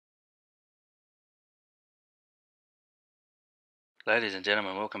Ladies and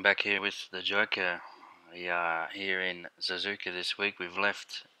gentlemen, welcome back here with the Joker. We are here in Suzuka this week. We've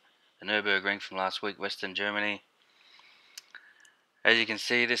left the Nürburgring from last week, Western Germany. As you can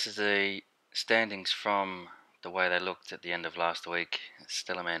see, this is the standings from the way they looked at the end of last week.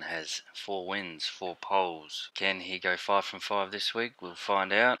 Stellarman has 4 wins, 4 poles. Can he go 5 from 5 this week? We'll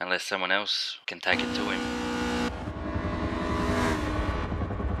find out, unless someone else can take it to him.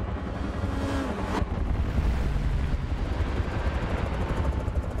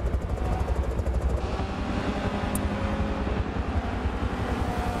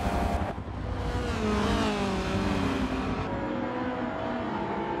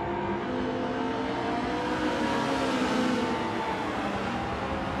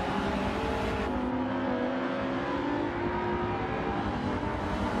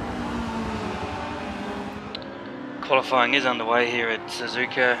 Qualifying is underway here at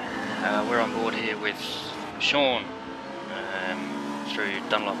Suzuka. We're on board here with Sean through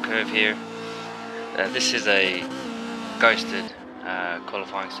Dunlop Curve here. This is a ghosted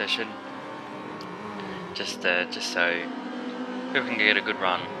qualifying session, just so people can get a good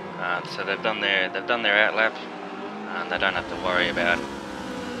run. So they've done their outlap, and they don't have to worry about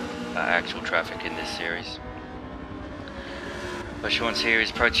actual traffic in this series. But Sean's here.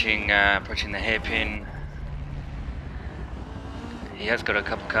 He's approaching the hairpin. He has got a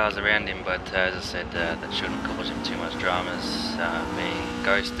couple cars around him, but as I said, that shouldn't cause him too much dramas, being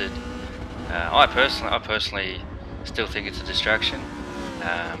ghosted. I personally still think it's a distraction,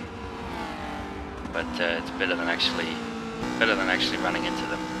 but it's better than actually running into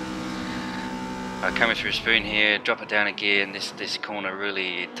them. Coming through Spoon here, drop it down a gear, and this corner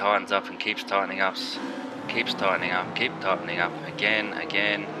really tightens up and keeps tightening up, keep tightening up again.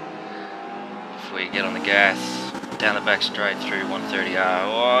 If we get on the gas. Down the back straight through 130R.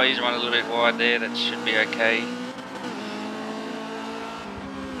 Oh, he's run a little bit wide there. That should be okay.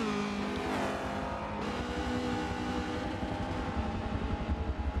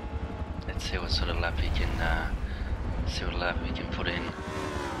 Let's see what sort of lap he can put in.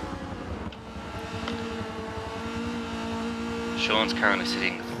 Sean's currently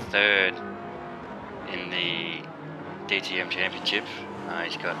sitting 3rd in the DTM Championship.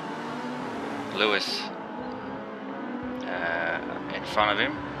 He's got Lewis in front of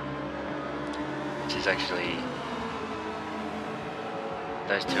him, which is actually,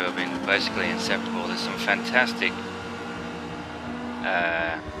 those two have been basically inseparable. There's some fantastic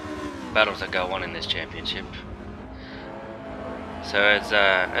battles that go on in this championship. So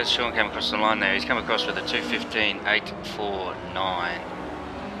as Sean came across the line there, he's come across with a 2:15.849.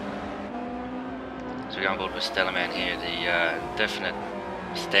 So we're on board with Stellarman here, the definite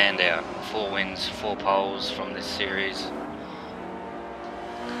standout. 4 wins, 4 poles from this series.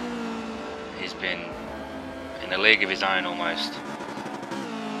 He's been in a league of his own almost.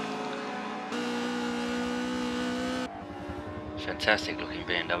 Fantastic looking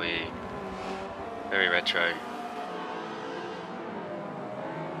BMW, very retro.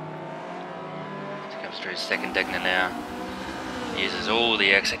 He comes through his second Degner now. He uses all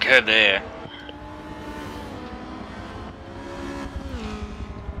the exit curve there.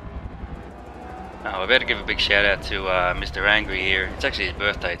 I better give a big shout out to Mr. Angry here. It's actually his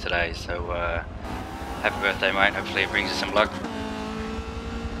birthday today, so happy birthday, mate. Hopefully it brings you some luck.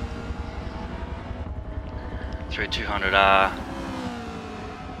 Through 200R,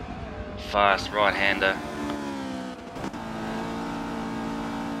 fast right-hander.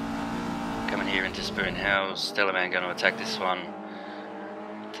 Coming here into Spoon House. Stellarman going to attack this one.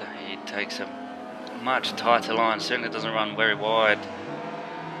 He takes a much tighter line. Certainly doesn't run very wide.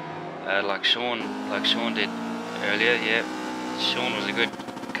 Like Sean did earlier. Yeah, Sean was a good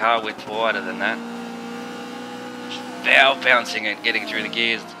car width wider than that. Foul bouncing and getting through the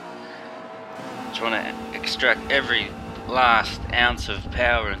gears, trying to extract every last ounce of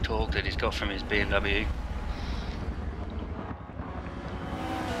power and torque that he's got from his BMW.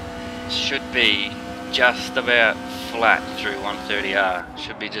 Should be just about flat through 130R.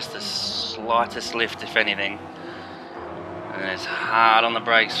 Should be just the slightest lift, if anything. And it's hard on the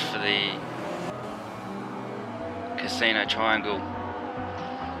brakes for the Casino Triangle.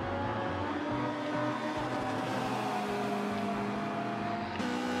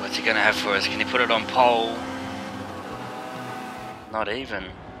 What's he going to have for us? Can he put it on pole? Not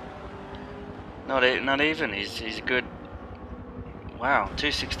even. Not even. He's a good. Wow,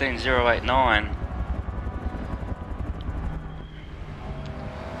 2:16.089.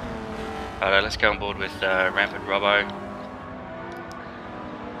 Alright, let's go on board with Rampant Robbo.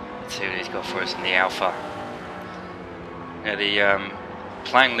 Let's see what he's got for us in the Alpha. Now the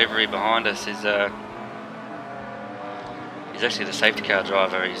plain livery behind us is He's actually the safety car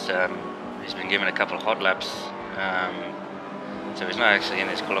driver. He's been given a couple of hot laps, so he's not actually in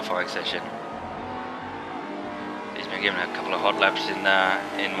this qualifying session. He's been given a couple of hot laps in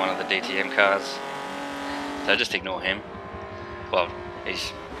one of the DTM cars, so just ignore him. Well,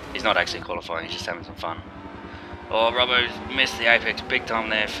 he's not actually qualifying. He's just having some fun. Oh, Robbo's missed the apex big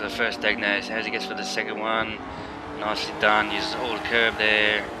time there for the first Degner. As he gets for the second one, nicely done. Uses all the curb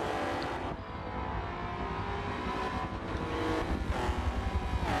there.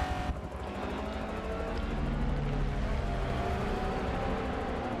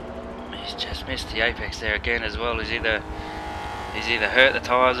 Just missed the apex there again as well. He's either hurt the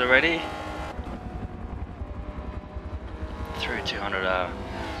tyres already. Through 200R.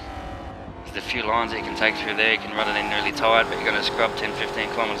 There's a few lines that you can take through there. You can run it in really tight, but you're going to scrub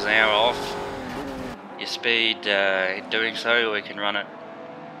 10-15 kilometers an hour off your speed in doing so, or you can run it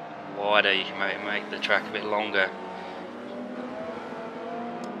wider. You can make the track a bit longer.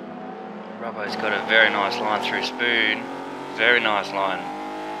 Robbo's got a very nice line through Spoon. Very nice line.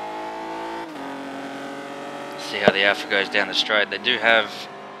 See how the Alpha goes down the straight. They do have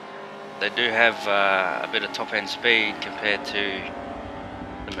a bit of top end speed compared to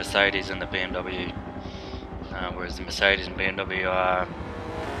the Mercedes and the BMW, whereas the Mercedes and BMW are,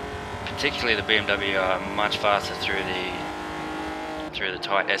 particularly the BMW, are much faster through the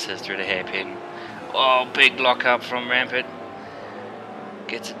tight S's, through the hairpin. Oh, big lock up from Rampart.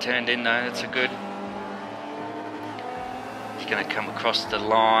 Gets it turned in though. That's a good. He's going to come across the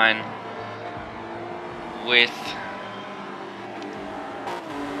line with,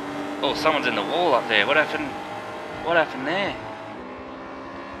 oh, someone's in the wall up there. What happened? What happened there?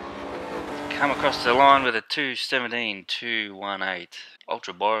 Come across the line with a 2:17.218.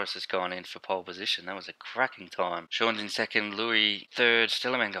 Ultra Boris has gone in for pole position. That was a cracking time. Sean's in second, Louis third,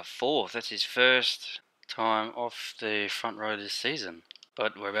 Stellerman got fourth. That's his first time off the front row this season.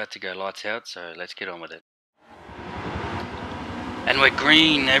 But we're about to go lights out, so let's get on with it. And we're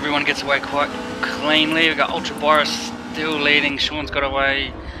green. Everyone gets away quite cleanly. We've got Ultra Boris still leading. Sean's got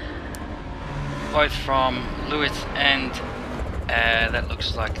away both from Lewis and that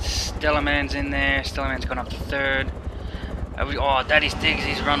looks like Stellerman's in there. Stellerman's gone up to third. Oh, Daddy Stiggs,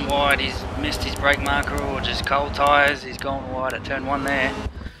 he's run wide. He's missed his brake marker or just cold tyres. He's gone wide at turn 1 there.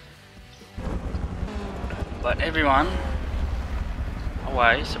 But everyone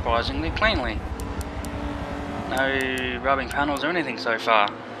away surprisingly cleanly. No rubbing panels or anything so far.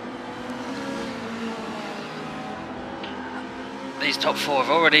 These top 4 have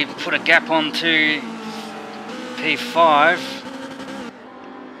already put a gap onto P5.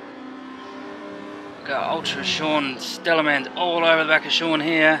 Got Ultra Sean, Stellerman's all over the back of Sean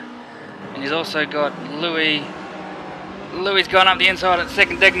here. And he's also got Louis. Louis gone up the inside at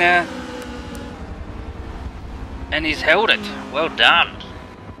second Degner. And he's held it. Well done.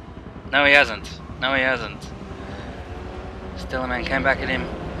 No, he hasn't. No, he hasn't. Stellerman came back at him.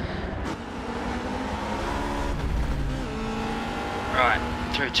 Right,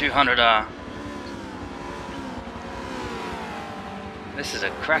 through 200R. This is a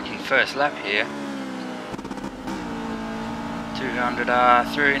cracking first lap here. 200R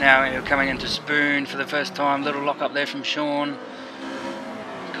through now. We're coming into Spoon for the first time. Little lock up there from Sean.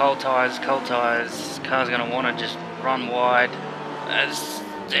 Cold tyres, cold tyres. Car's going to want to just run wide. As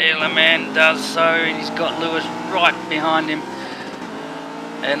Stellerman does so, he's got Lewis right behind him.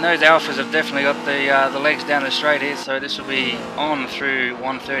 And those Alphas have definitely got the legs down the straight here, so this will be on through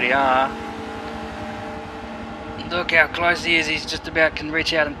 130R. Look how close he is, he's just about can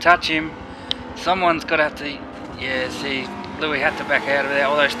reach out and touch him. Someone's got to have to, yeah, see, Louis had to back out of there,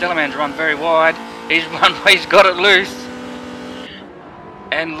 although Stellerman's run very wide. He's got it loose.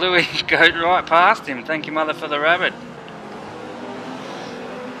 And Louis goes right past him. Thank you, mother, for the rabbit.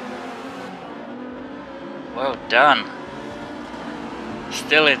 Well done.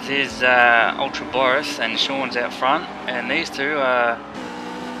 Still it is Ultra Boris and Sean's out front, and these two are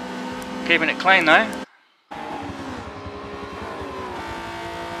keeping it clean though.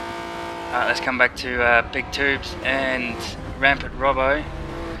 Let's come back to Big Tubes and Rampart Robbo.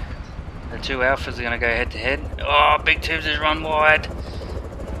 The two Alphas are going to go head to head. Oh, Big Tubes has run wide,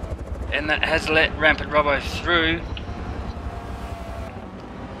 and that has let Rampart Robbo through.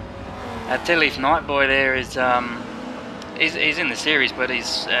 Telly's Nightboy there is he's in the series, but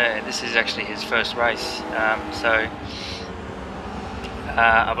he's this is actually his first race, so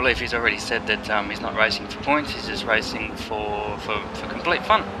I believe he's already said that he's not racing for points, he's just racing for complete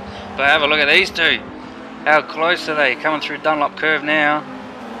fun. But have a look at these two. How close are they? Coming through Dunlop curve now.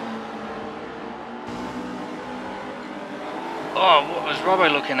 Oh, what was Robbo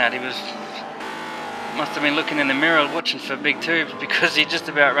looking at? He was must have been looking in the mirror watching for Big Tubes, because he just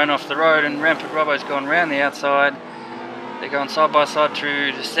about ran off the road and Rampant Robbo's gone round the outside. They're going side by side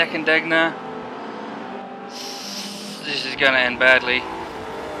through the second Degner. This is going to end badly.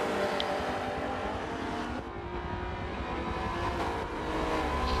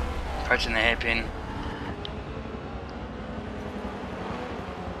 Approaching the hairpin.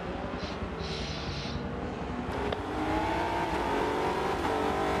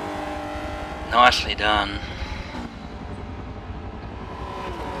 Nicely done.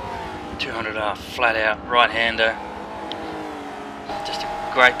 200R flat out right-hander. Just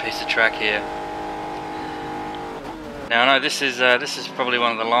a great piece of track here. Now I know this is probably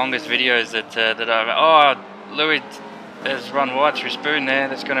one of the longest videos that I've. Oh, Louis has run wide through Spoon there.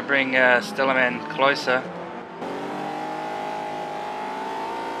 That's going to bring Stellaman closer.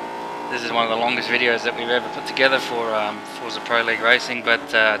 This is one of the longest videos that we've ever put together for Forza Pro League Racing.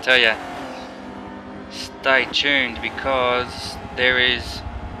 But I tell you, stay tuned, because there is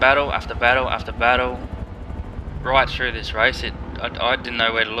battle after battle after battle right through this race. I didn't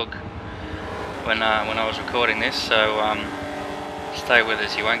know where to look when I was recording this, so stay with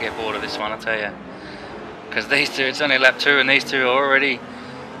us. You won't get bored of this one, I tell you. Because these two, it's only lap 2, and these two are already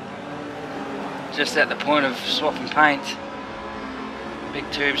just at the point of swapping paint. Big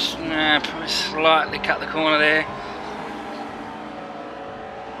Tubes, probably slightly cut the corner there.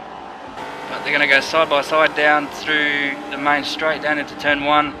 But they're going to go side by side down through the main straight down into turn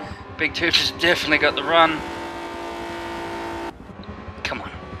 1. Big Tubes has definitely got the run. Come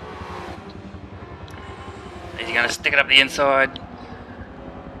on. Is he going to stick it up the inside?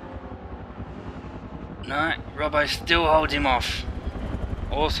 No, Robbo still holds him off.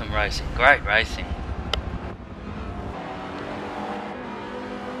 Awesome racing, great racing.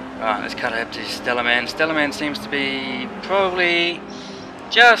 Right, let's cut up to Stellaman. Stellaman seems to be probably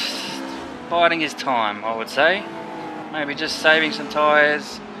just biding his time, I would say. Maybe just saving some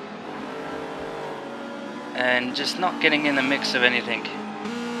tyres and just not getting in the mix of anything.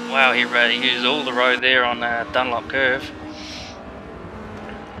 Wow, he used all the road there on Dunlop curve.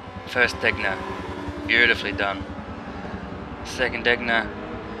 First Degner, beautifully done. Second Degner,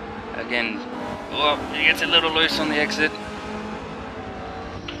 again, oh, he gets a little loose on the exit.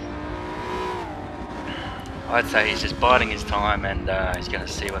 I'd say he's just biding his time, and he's going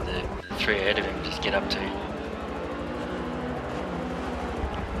to see what the three ahead of him just get up to.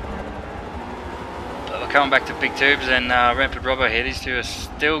 But we're coming back to Big Tubes and Rampant Robbo here. These two are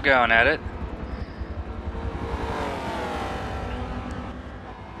still going at it.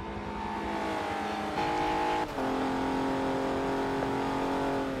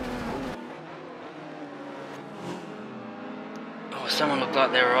 Someone looked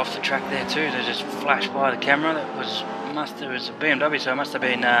like they were off the track there too. They just flashed by the camera. That was it was a BMW, so it must have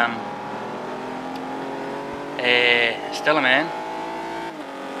been Stellaman.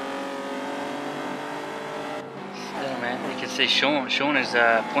 Stellaman. You can see Sean. Sean is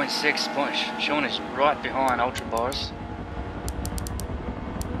 0.6. Sean is right behind Ultra Boris.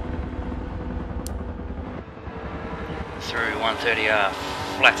 Through 130R,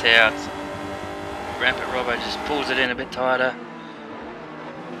 flat out. Rampant Robbo just pulls it in a bit tighter.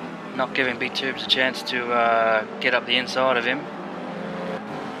 Not giving Big Tubes a chance to get up the inside of him.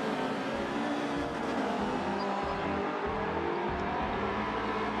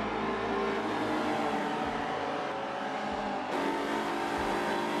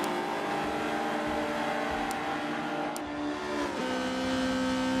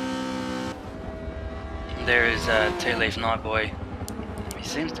 There is Tea Leaf Nightboy. He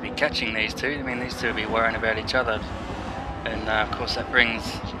seems to be catching these two. I mean, these two will be worrying about each other, and of course that brings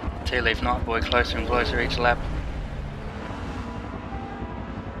Tea Leaf Nightboy closer and closer each lap.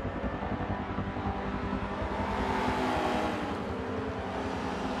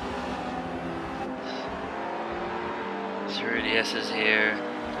 Through the S's here,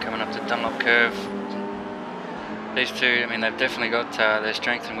 coming up to Dunlop curve. These two, I mean, they've definitely got their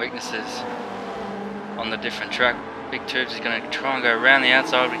strengths and weaknesses on the different track. Big Tubes is going to try and go around the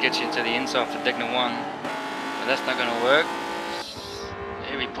outside, but get you to the inside for Degner 1, but that's not going to work.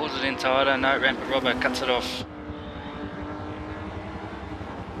 Here he pulls it in tighter. No, Rampant Robbo cuts it off.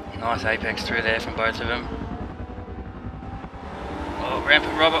 Nice apex through there from both of them. Oh,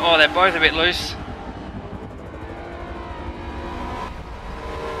 Rampant Robbo. Oh, they're both a bit loose.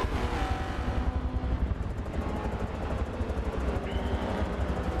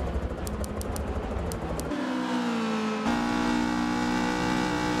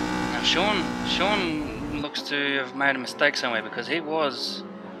 Now Sean looks to have made a mistake somewhere, because he was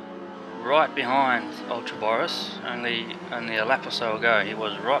right behind Ultra Boris only a lap or so ago. He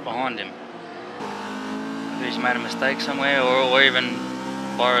was right behind him. he's made a mistake somewhere, or even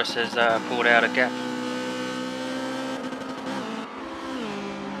Boris has pulled out a gap.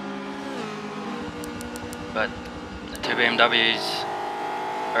 But the two BMWs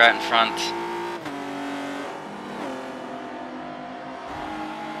are out in front.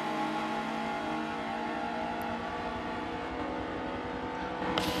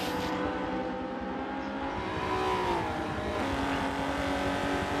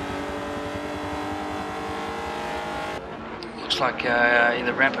 Looks like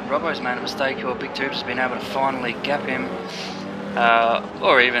either Rampant Robbo's made a mistake or Big Tubes has been able to finally gap him,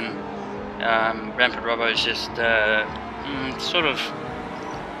 or even Rampant Robbo's just sort of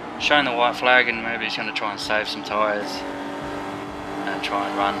showing the white flag, and maybe he's going to try and save some tyres and try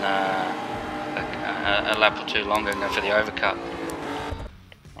and run a lap or two longer and go for the overcut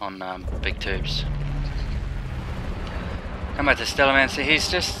on Big Tubes. Come back to Stellarman. See, he's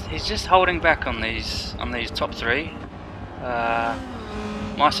just holding back on these top three.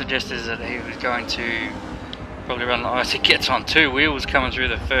 My suggestion is that he was going to probably run as he gets on two wheels coming through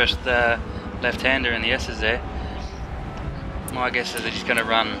the first left-hander in the S's there. My guess is that he's going to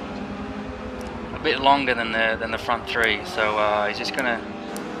run a bit longer than the front three, so he's just going to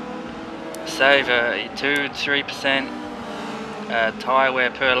save 2-3% tyre wear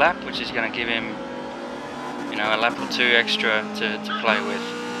per lap, which is going to give him, you know, a lap or two extra to play with.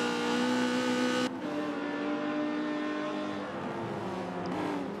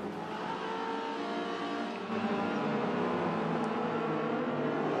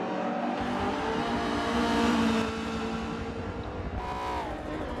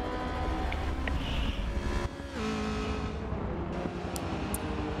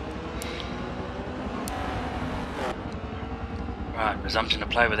 Right, resumption of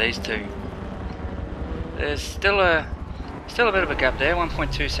play with these two. There's still a bit of a gap there,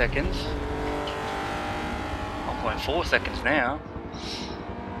 1.2 seconds. 1.4 seconds now.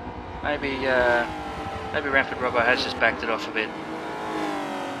 Maybe Rampant Robbo has just backed it off a bit.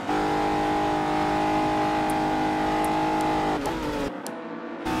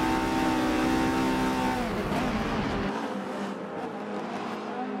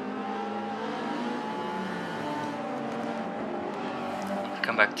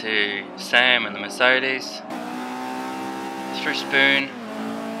 Come back to Sam and the Mercedes. Through Spoon.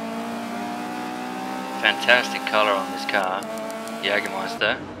 Fantastic colour on this car.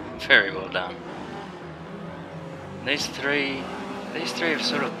 Jägermeister. Very well done. These three have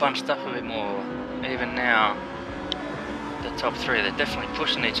sort of bunched up a bit more even now. The top three, they're definitely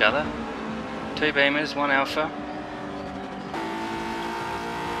pushing each other. Two Beamers, one Alpha.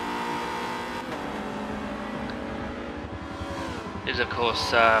 Is of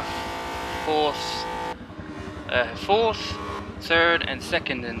course fourth, third, and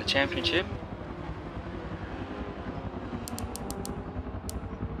second in the championship.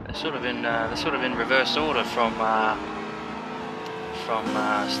 They're sort of in reverse order from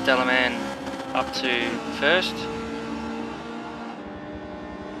Stellarman up to first.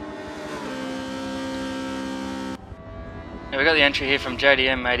 Now we got the entry here from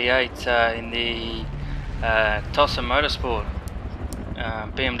JDM 88 in the Tossa Motorsport.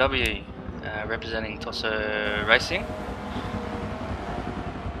 BMW representing Tossa Racing.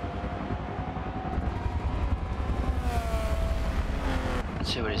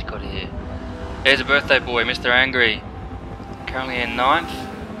 Let's see what he's got here. There's a birthday boy, Mr. Angry, currently in 9th.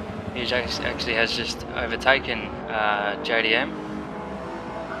 He actually has just overtaken JDM.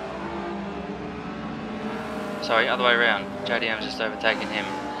 Sorry, other way around. JDM's just overtaken him.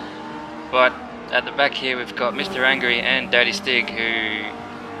 But at the back here we've got Mr. Angry and Daddy Stig, who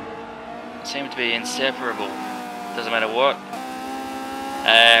seem to be inseparable. Doesn't matter what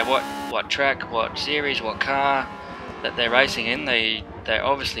track, what series, what car that they're racing in, they're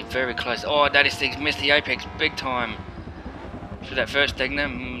obviously very close. Oh, Daddy Stig's missed the apex big time through that first Degner,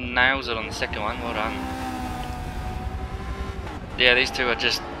 nails it on the second one. Well done. Yeah, these two are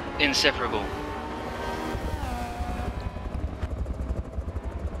just inseparable.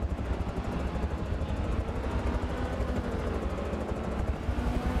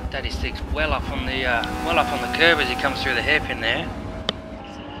 Daddy Stig's well up on the curb as he comes through the hairpin there.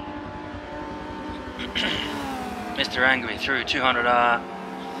 Mr. Angry through 200R.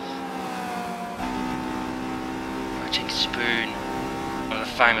 Approaching Spoon, one of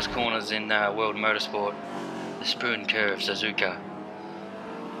the famous corners in world motorsport, the Spoon curve, Suzuka.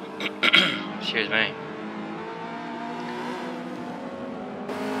 Excuse me.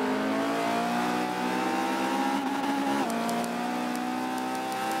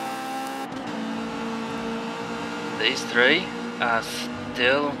 These three are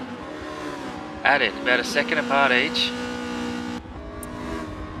still at it, about a second apart each.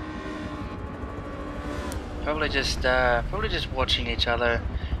 Probably just watching each other,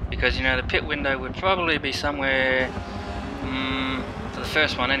 because you know the pit window would probably be somewhere, for the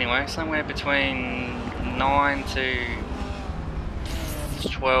first one anyway, somewhere between 9 to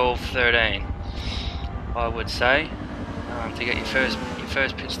 12, 13, I would say, to get your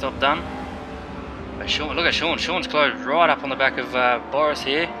first pit stop done. But Sean, look at Sean. Sean's closed right up on the back of Boris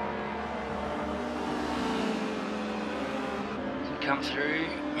here. Come through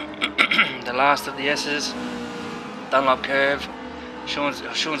the last of the S's, Dunlop curve. Sean's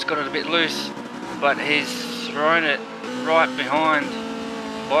got it a bit loose, but he's thrown it right behind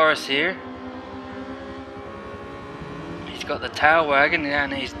Boris here. He's got the tail wagon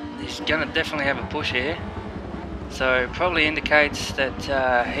and he's going to definitely have a push here. So probably indicates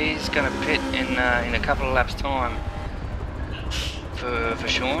that he's going to pit in a couple of laps time for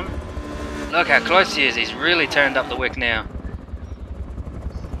Sean. Look how close he is. He's really turned up the wick now.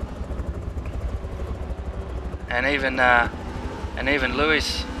 And even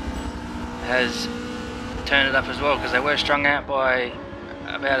Lewis has turned it up as well, because they were strung out by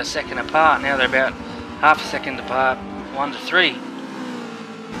about a second apart. Now they're about half a second apart, 1 to 3.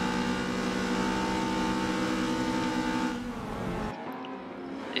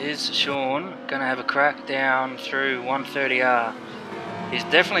 Is Sean going to have a crack down through 130R? He's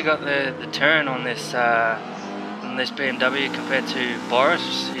definitely got the turn on this BMW compared to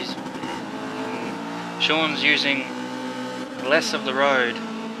Boris. Sean's using less of the road,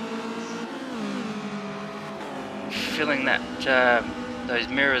 filling that those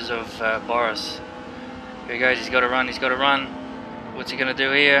mirrors of Boris. Here he goes. He's got to run. He's got to run. What's he going to do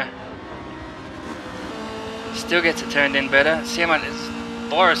here? Still gets it turned in better. See how much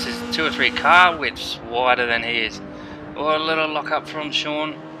Boris is 2 or 3 car widths wider than he is. Oh, a little lock up from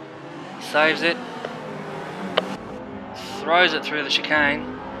Sean. Saves it. Throws it through the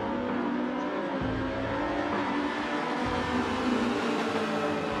chicane.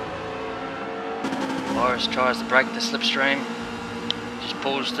 Boris tries to break the slipstream. Just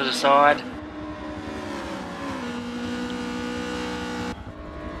pulls to the side.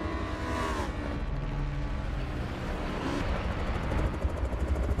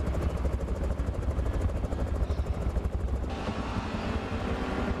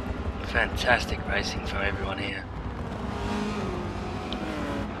 Fantastic racing from everyone here.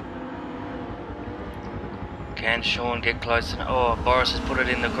 Can Sean get close enough? Oh, Boris has put it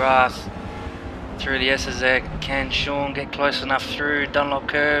in the grass. Through the S's there. Can Sean get close enough through Dunlop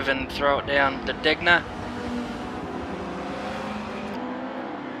curve and throw it down the Degner?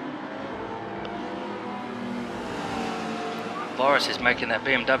 Boris is making that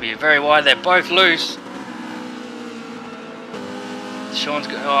BMW very wide. They're both loose. Sean's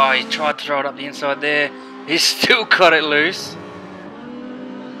got, oh, he tried to throw it up the inside there. He's still got it loose.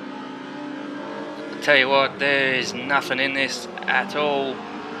 I tell you what, there is nothing in this at all.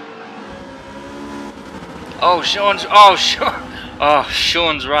 Oh, Sean's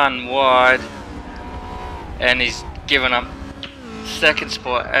run wide, and he's given up second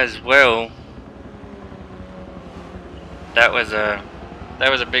spot as well. That was a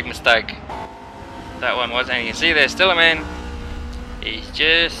big mistake. That one was, and you can see there's still a man. He's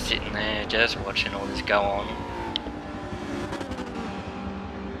just sitting there, just watching all this go on.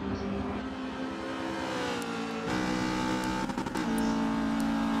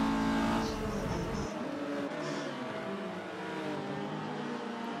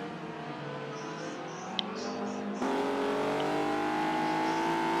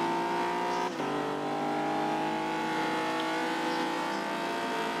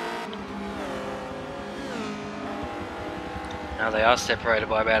 Now they are separated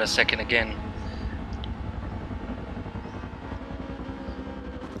by about a second again.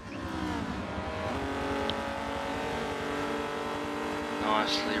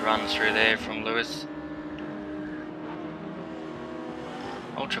 Nicely run through there from Lewis.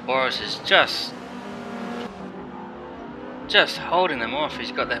 Ultra Boris is just holding them off.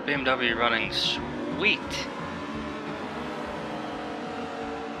 He's got that BMW running sweet.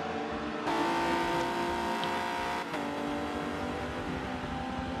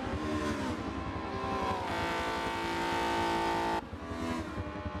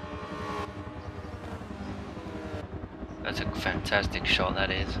 That's a fantastic shot,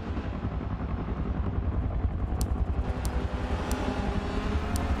 that is.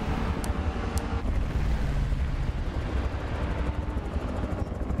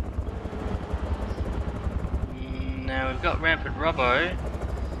 Now we've got Rampant Robbo,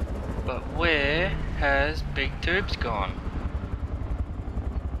 but where has Big Tubes gone?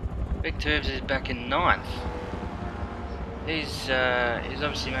 Big Tubes is back in 9th. He's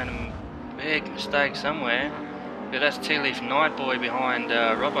obviously made a big mistake somewhere. But that's Tea Leaf Nightboy behind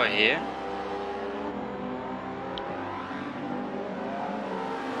Robbo here.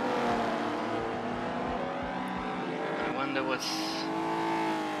 I wonder what's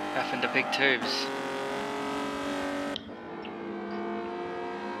happened to Big Tubes.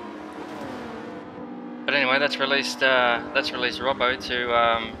 But anyway, that's released Robbo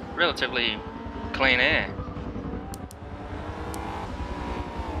to relatively clean air.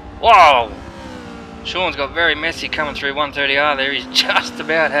 Whoa! Sean's got very messy coming through 130R there. He's just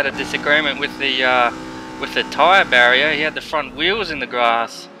about had a disagreement with the tyre barrier. He had the front wheels in the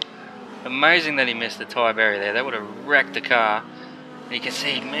grass. Amazing that he missed the tyre barrier there. That would have wrecked the car. And you can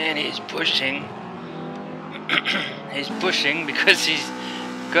see, man, he's pushing. He's pushing because he's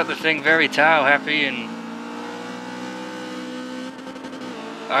got the thing very tail happy and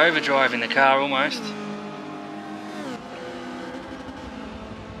overdriving the car almost.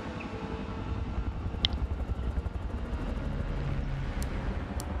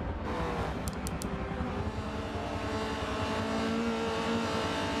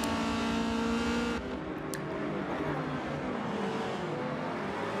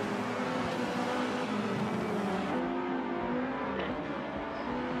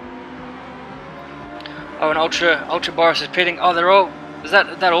 Oh, and Ultra Boris is pitting. Oh, they're all. Is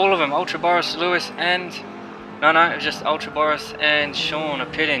that all of them? Ultra Boris, Lewis, and no, it was just Ultra Boris and Sean are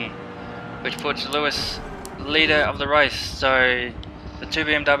pitting, which puts Lewis leader of the race. So the two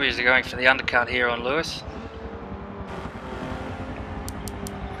BMWs are going for the undercut here on Lewis.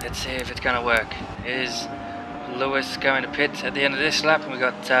 Let's see if it's going to work. Is Lewis going to pit at the end of this lap? And we've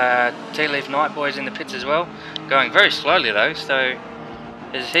got Tea Leaf Nightboys in the pits as well, going very slowly though. So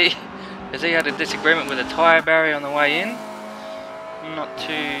has he had a disagreement with a tyre barrier on the way in? I'm not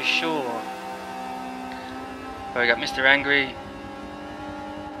too sure. But we got Mr. Angry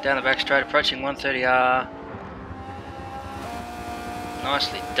down the back straight, approaching 130R.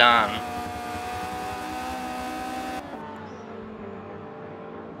 Nicely done.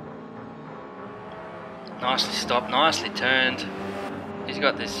 Nicely stopped, nicely turned. He's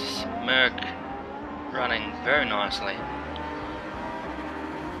got this Merc running very nicely.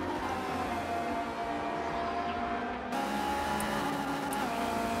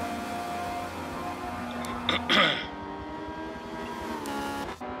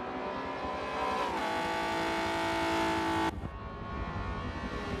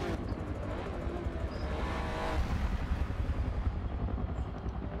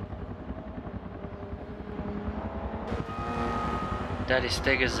 Daddy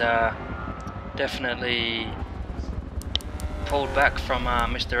Stegger's definitely pulled back from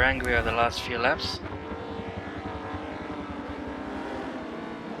Mr. Angry over the last few laps.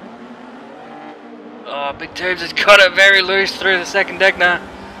 Oh, Big Tubes has got it very loose through the second deck now.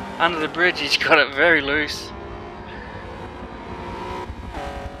 Under the bridge, he's got it very loose.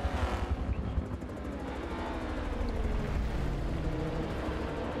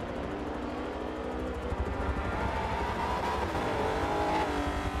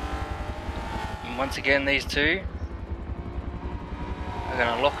 And once again, these two are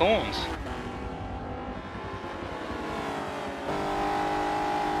going to lock horns.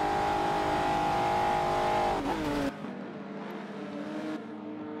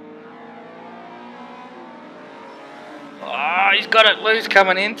 He's got it loose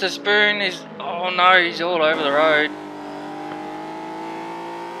coming into Spoon. Oh no, he's all over the road.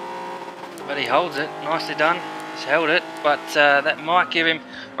 But he holds it. Nicely done. He's held it. But that might give him...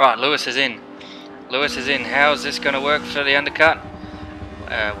 Right, Lewis is in. Lewis is in. How's this going to work for the undercut?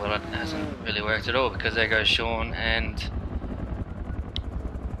 Well, it hasn't really worked at all because there goes Sean and...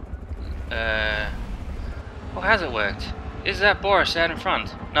 well, has it worked? Is that Boris out in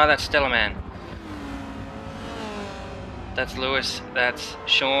front? No, that's Stellaman. That's Lewis, that's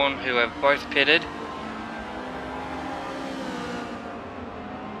Sean, who have both pitted.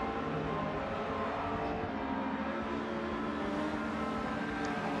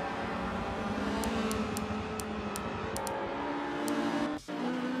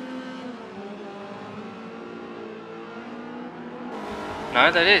 No,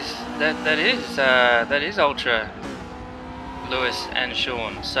 that is Ultra, Lewis and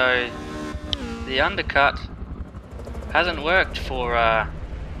Sean. So the undercut hasn't worked for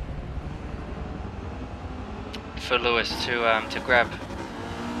Lewis to grab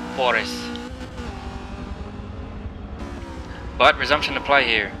Boris. But resumption to play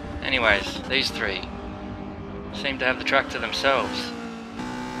here. Anyways, these three seem to have the track to themselves.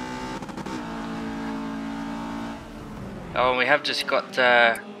 Oh, and we have just got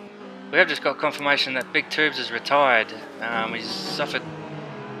We have just got confirmation that Big Tubes has retired. He's suffered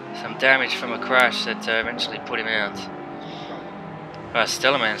some damage from a crash that eventually put him out.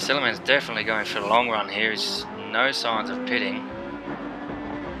 Stellarman's definitely going for the long run here. He's no signs of pitting.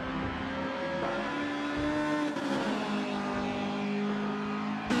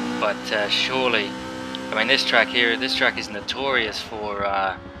 But surely, I mean, this track is notorious for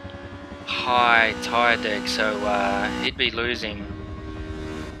high tire deck, so he'd be losing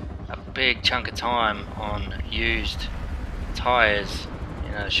a big chunk of time on used tires.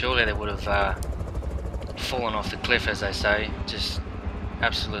 You know, surely they would have fallen off the cliff, as they say. Just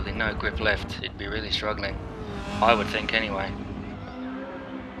absolutely no grip left. He'd be really struggling, I would think, anyway.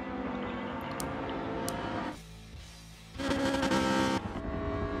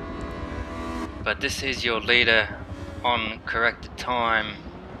 But this is your leader on corrected time,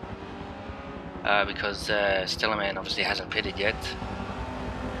 because Stellarman obviously hasn't pitted yet.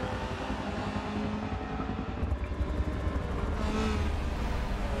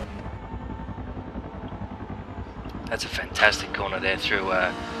 That's a fantastic corner there through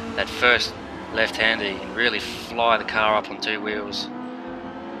that first left-hander. You can really fly the car up on two wheels.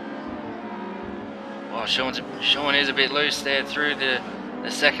 Oh, Sean is a bit loose there through the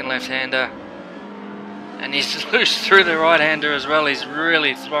second left-hander. And he's loose through the right-hander as well. He's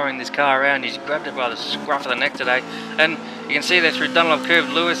really throwing this car around. He's grabbed it by the scruff of the neck today. And you can see there through Dunlop Curve,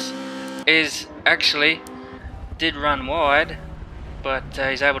 Lewis did run wide, but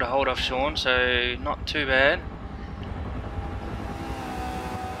he's able to hold off Sean, so not too bad.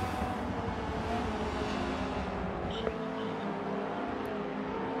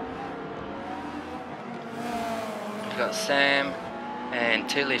 We've got Sam and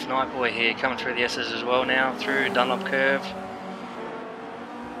Two Leaf Nightboy here coming through the S's as well now through Dunlop Curve.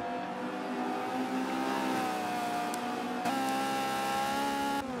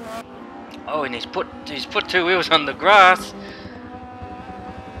 Oh, and he's put two wheels on the grass,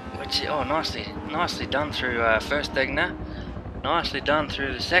 which, oh, nicely done through first Degner, nicely done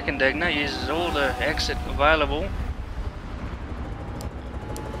through the second Degner. Uses all the exit available.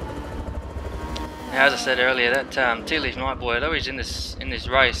 Now, as I said earlier, that Two Leaf Nightboy, although he's in this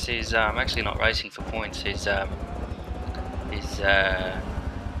race, he's actually not racing for points. There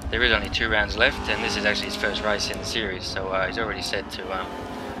is only 2 rounds left, and this is actually his first race in the series. So he's already said to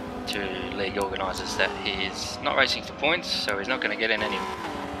league organisers that he's not racing for points, so he's not going to get in any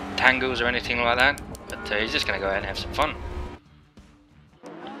tangles or anything like that. But he's just going to go out and have some fun.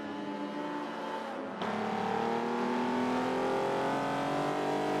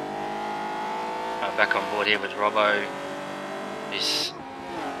 Back on board here with Robbo. He's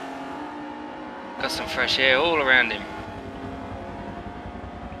got some fresh air all around him.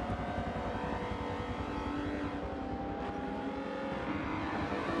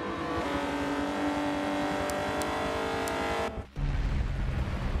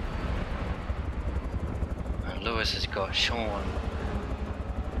 And Lewis has got Sean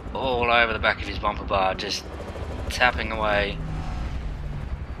all over the back of his bumper bar, just tapping away.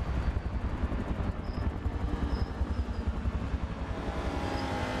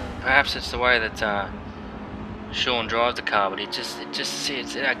 Perhaps it's the way that Sean drives the car, but it's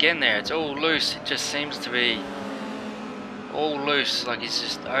again there. It's all loose. It just seems to be all loose, like he's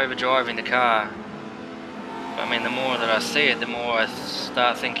just overdriving the car. But, I mean, the more that I see it, the more I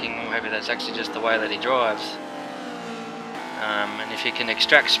start thinking, well, maybe that's actually just the way that he drives. And if he can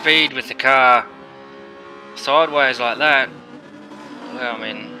extract speed with the car sideways like that, well, I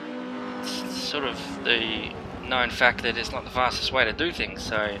mean, it's sort of the known fact that it's not the fastest way to do things.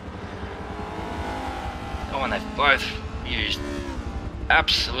 So, oh, and they've both used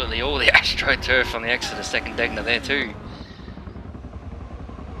absolutely all the AstroTurf on the exit of second Degner there too.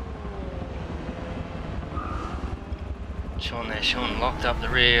 Sean locked up the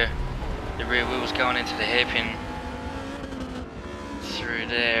rear wheels going into the hairpin through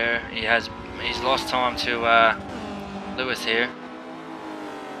there. He's lost time to Lewis here.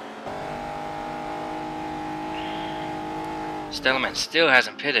 Stellarman still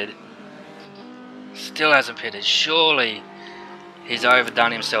hasn't pitted. Surely he's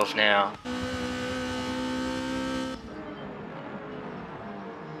overdone himself now.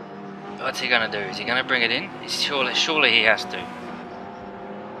 What's he gonna do? Is he gonna bring it in? Surely he has to.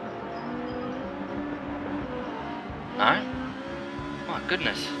 No? My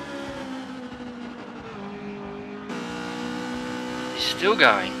goodness. He's still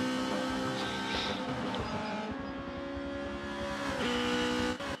going.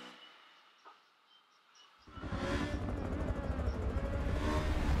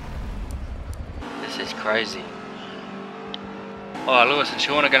 This is crazy. Oh, Lewis and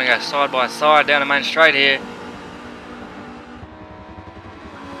Sean are going to go side by side down the main straight here.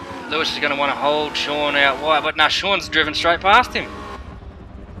 Lewis is going to want to hold Sean out wide, but now Sean's driven straight past him.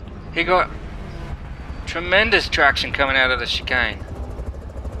 He got tremendous traction coming out of the chicane.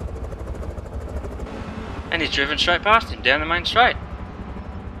 And he's driven straight past him down the main straight.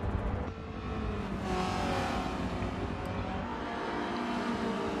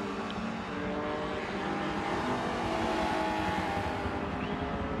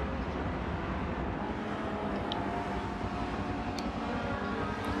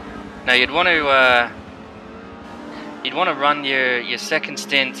 Now you'd want to run your second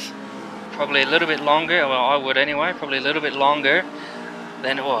stint probably a little bit longer. Well, I would anyway. Probably a little bit longer.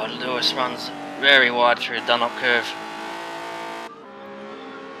 Then Lewis runs very wide through a Dunlop curve,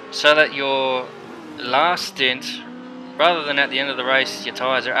 so that your last stint, rather than at the end of the race, your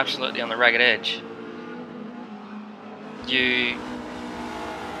tyres are absolutely on the ragged edge. You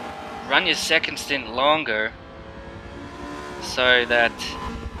run your second stint longer, so that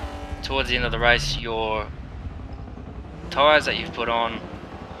towards the end of the race your tyres that you've put on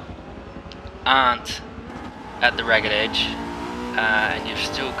aren't at the ragged edge, and you've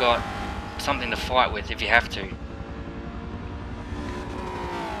still got something to fight with if you have to.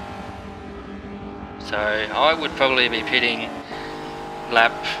 So I would probably be pitting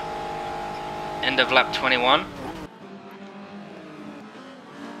end of lap 21,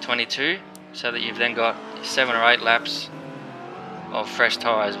 22, so that you've then got 7 or 8 laps of fresh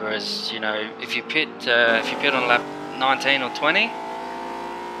tyres. Whereas, you know, if you pit on lap 19 or 20,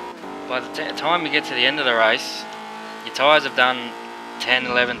 by the time you get to the end of the race, your tyres have done 10,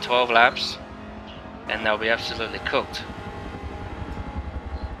 11, 12 laps, and they'll be absolutely cooked.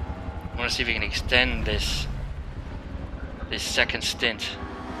 I want to see if you can extend this second stint.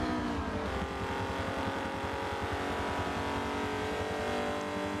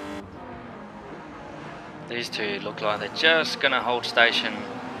 These two look like they're just going to hold station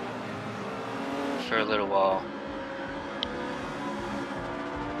for a little while.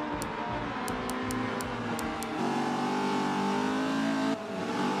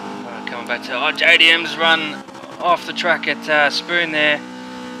 Coming back to JDM's run off the track at Spoon there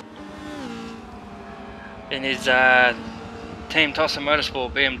in his Team Tosser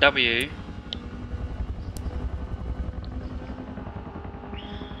Motorsport BMW.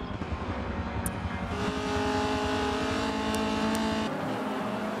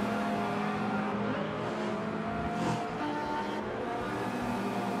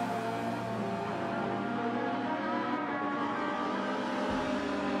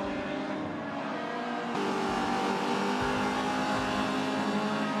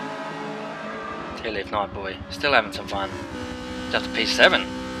 Till if not, boy, still having some fun. Just a P7.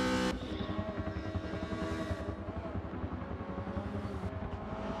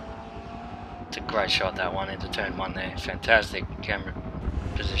 It's a great shot, that one into turn 1 there. Fantastic camera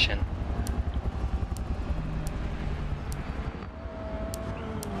position.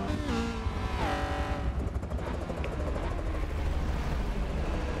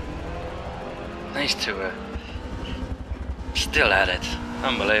 These two are still at it.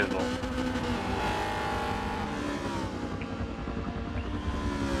 Unbelievable.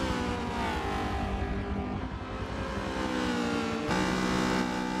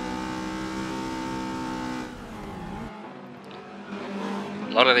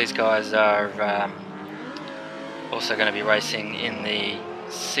 A lot of these guys are also going to be racing in the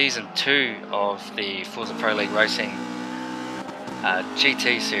Season 2 of the Forza Pro League Racing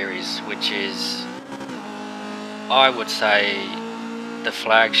GT series, which is, I would say, the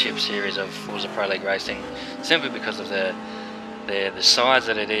flagship series of Forza Pro League Racing, simply because of the size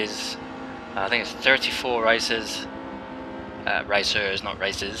that it is. I think it's 34 races, racers, not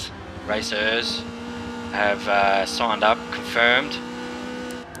races, racers have signed up, confirmed.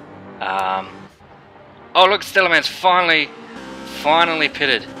 Oh look, Stellarman's finally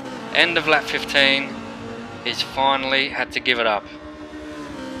pitted. End of lap 15. He's finally had to give it up.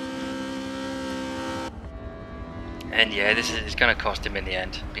 And yeah, this is going to cost him in the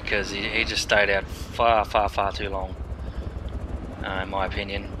end, because he just stayed out far too long, in my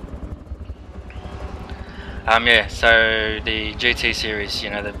opinion. Yeah, so the GT series, you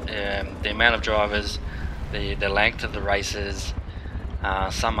know, the amount of drivers, the length of the races,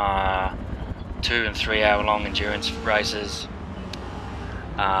 some are 2 and 3 hour long endurance races.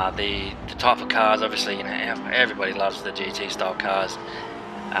 The type of cars, obviously, you know, everybody loves the GT style cars.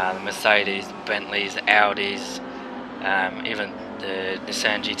 The Mercedes, the Bentleys, the Audis, even the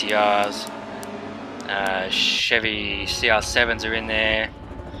Nissan GTRs, Chevy CR7s are in there.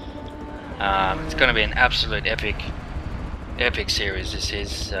 It's going to be an absolute epic epic series this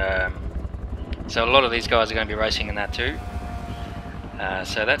is. So a lot of these guys are going to be racing in that too.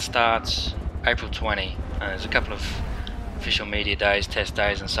 So that starts April 20. There's a couple of official media days, test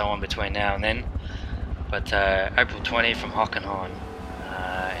days and so on between now and then. But April 20 from Hockenheim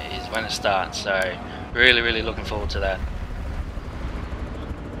is when it starts. So really looking forward to that.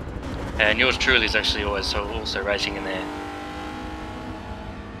 And yours truly is actually also racing in there.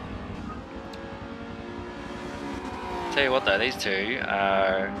 Tell you what though, these two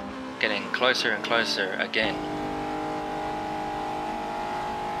are getting closer and closer again.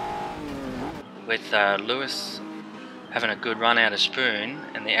 With Lewis having a good run out of Spoon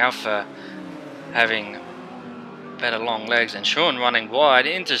and the Alpha having better long legs, and Sean running wide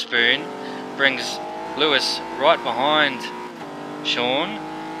into Spoon brings Lewis right behind Sean.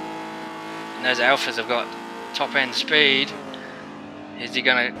 And those Alphas have got top end speed. Is he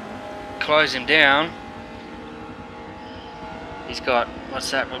going to close him down? He's got,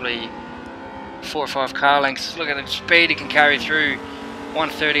 what's that, probably 4 or 5 car lengths. Look at the speed he can carry through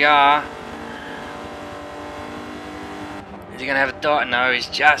 130R. Is he going to have a dot? No, he's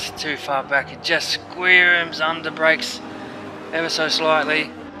just too far back. He just squirms under brakes ever so slightly.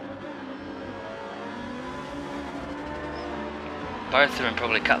 Both of them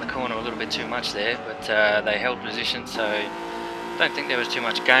probably cut the corner a little bit too much there, but they held position, so I don't think there was too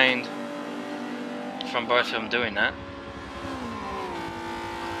much gained from both of them doing that.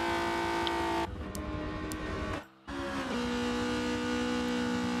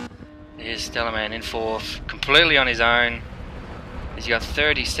 Here's Stellarman in 4th, completely on his own. He's got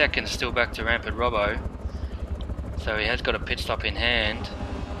 30 seconds still back to Rampant Robbo, so he has got a pit stop in hand,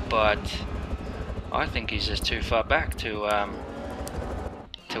 but I think he's just too far back to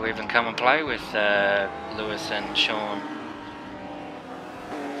even come and play with Lewis and Sean.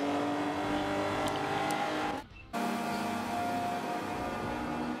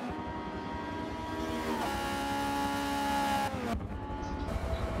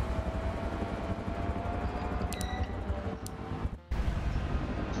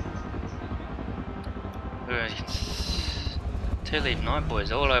 Two Leaf Night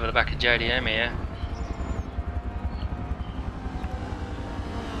Boys all over the back of JDM here.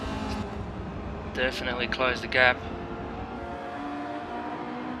 Definitely close the gap.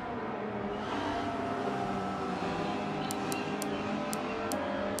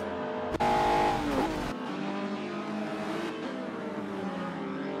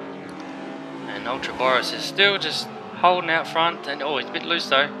 And Ultra Boris is still just holding out front, and oh, he's a bit loose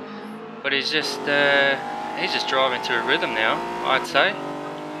though, but he's just driving to a rhythm now, I'd say.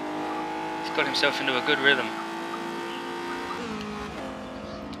 He's got himself into a good rhythm.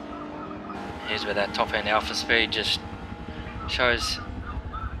 Here's where that top end Alpha speed just shows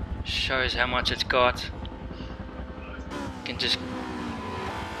how much it's got. You can just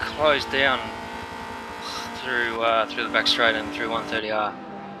close down through the back straight and through 130R.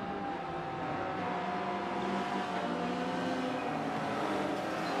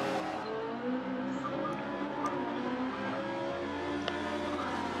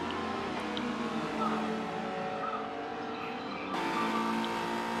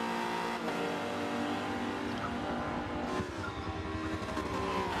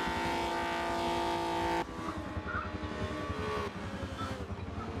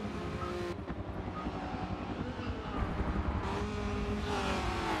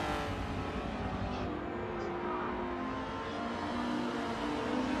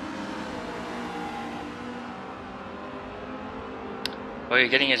 Well, you're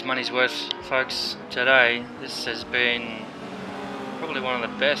getting his money's worth, folks, today. This has been probably one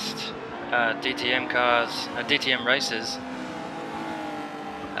of the best DTM cars, DTM races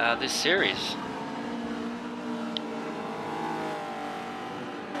this series.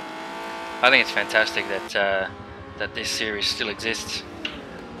 I think it's fantastic that that this series still exists.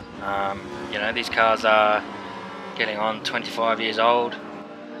 You know, these cars are getting on 25 years old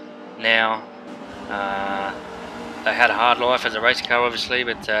now. They had a hard life as a racing car, obviously,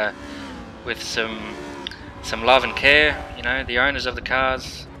 but with some love and care, you know, the owners of the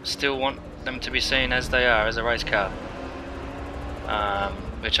cars still want them to be seen as they are, as a race car,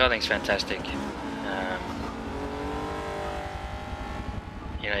 which I think is fantastic.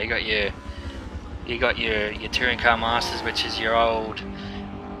 You know, you got your touring car masters, which is your old,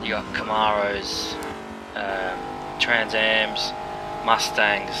 you got Camaros, Trans Ams,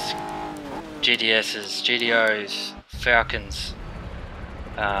 Mustangs, GDSs, GDOs, Falcons,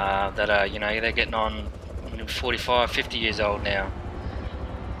 that are, you know, they're getting on 45, 50 years old now.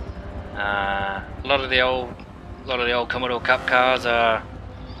 A lot of the old Commodore Cup cars are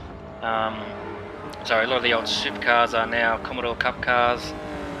sorry, a lot of the old supercars are now Commodore Cup cars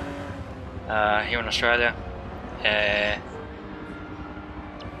here in Australia.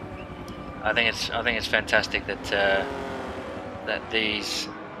 I think it's fantastic that that these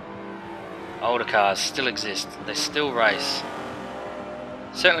older cars still exist. They still race.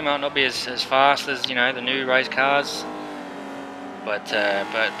 Certainly might not be as fast as, you know, the new race cars, but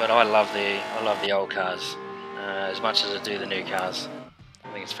I love the old cars as much as I do the new cars.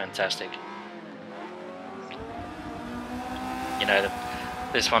 I think it's fantastic. You know,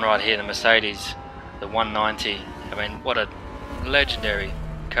 this one right here, the Mercedes, the 190. I mean, what a legendary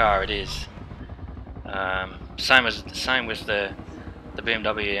car it is. Same with the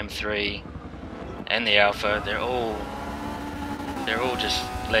BMW M3 and the Alpha. They're all just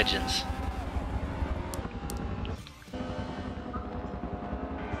legends.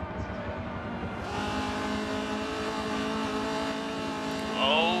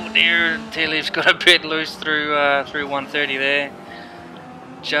 Oh dear, T-Leaf's got a bit loose through 130 there.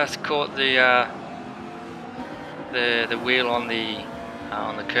 Just caught the wheel on the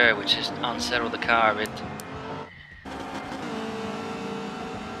curb, which just unsettled the car a bit.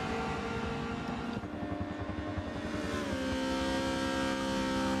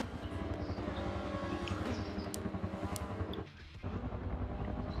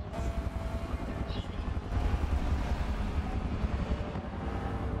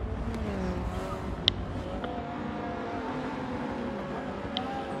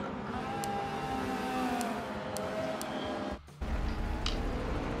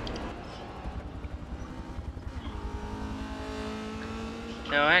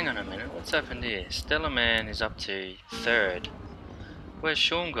 Now hang on a minute, what's happened here? Stellarman is up to 3rd. Where's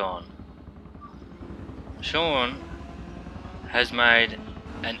Sean gone? Sean has made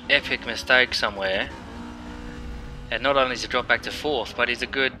an epic mistake somewhere, and not only has he dropped back to 4th, but he's a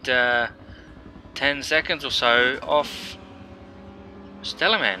good 10 seconds or so off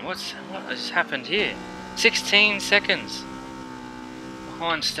Stellarman. What has happened here? 16 seconds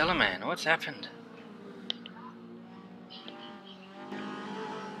behind Stellarman. What's happened?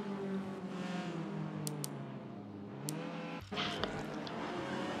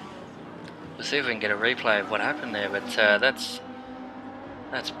 We'll see if we can get a replay of what happened there, but that's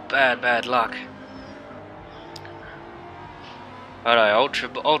bad luck. Righto,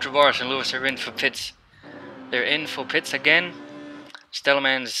 Ultra Boris and Lewis are in for pits. They're in for pits again.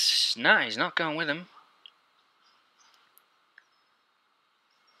 Stellarman's he's not going with him.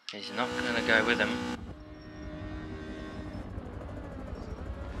 He's not going to go with him.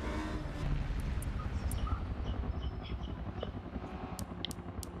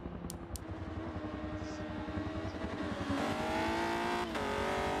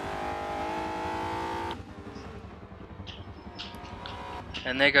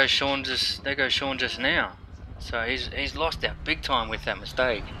 And there goes Sean just now. So he's lost out big time with that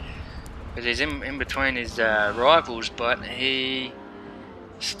mistake, because he's in between his rivals, but he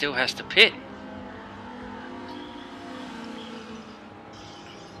still has to pit.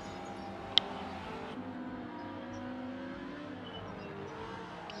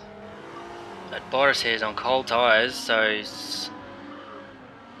 But Boris here is on cold tyres, so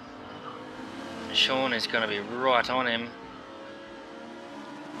Sean is going to be right on him.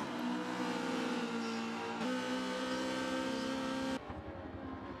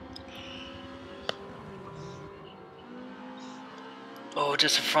 Oh,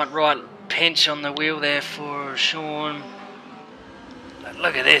 just a front right pinch on the wheel there for Sean.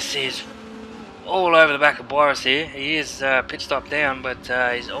 Look at this, he's all over the back of Boris here. He is pit stop down, but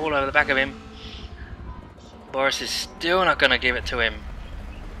he's all over the back of him. Boris is still not going to give it to him.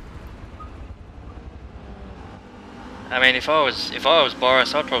 I mean, if I was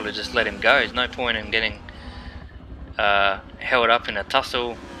Boris, I'd probably just let him go. There's no point in getting held up in a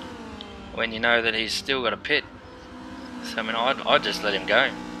tussle when you know that he's still got a pit. So I mean, I'd just let him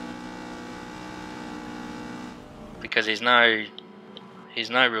go, because he's no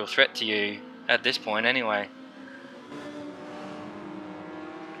real threat to you at this point anyway.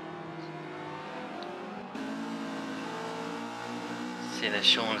 See that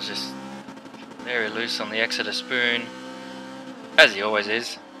Sean's just very loose on the Exeter spoon, as he always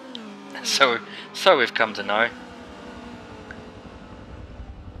is. So we've come to know.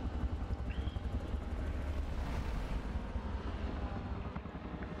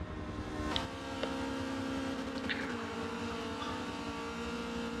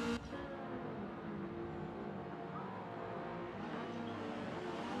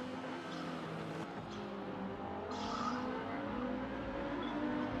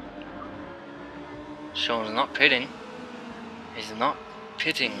 Sean's not pitting. He's not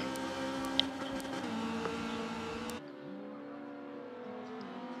pitting.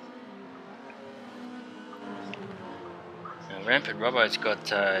 Rampant Robbo's got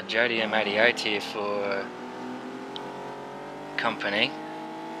JDM 88 here for company.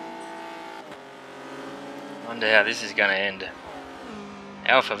 Wonder how this is going to end.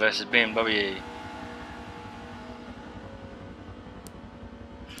 Alpha versus BMW.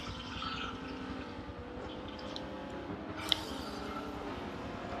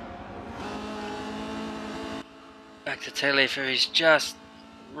 Back to T-Leaf, who's just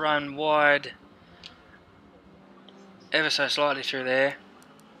run wide ever so slightly through there.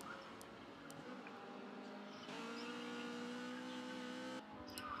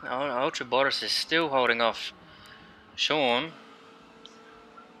 Ultra Bottas is still holding off Sean.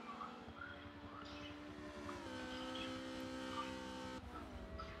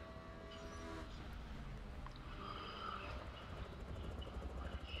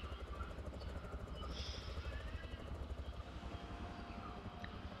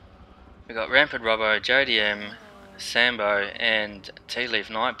 We've got Rampant Robbo, JDM, Sambo and T-Leaf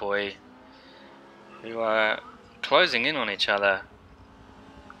Nightboy, who are closing in on each other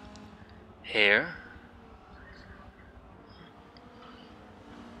here.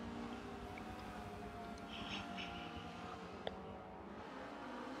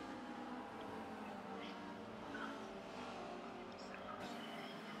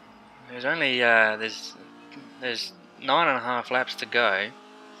 There's only there's 9.5 laps to go.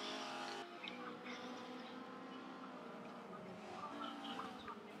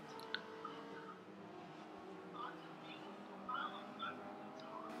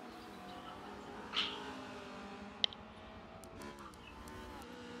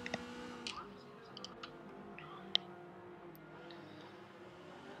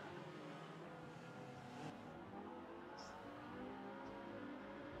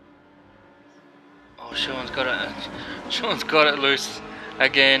 Oh, Sean's got it loose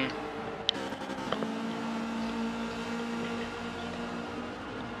again.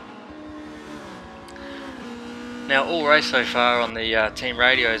 Now, all race so far on the team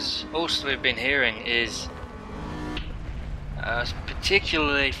radios, all we've been hearing is,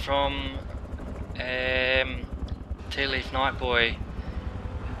 particularly from T-Leaf Nightboy,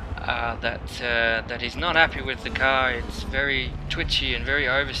 that he's not happy with the car. It's very twitchy and very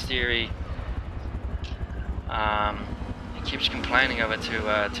oversteery. He keeps complaining of it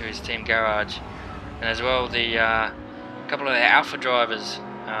to his team garage, and as well the couple of the alpha drivers,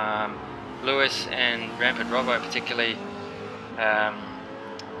 Lewis and Rampant Robbo particularly.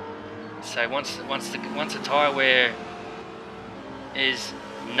 So once the tyre wear is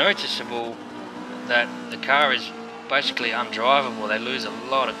noticeable, that the car is basically undrivable, they lose a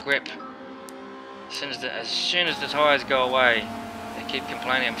lot of grip. As soon as the tyres go away, they keep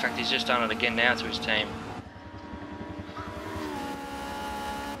complaining. In fact, he's just done it again now to his team.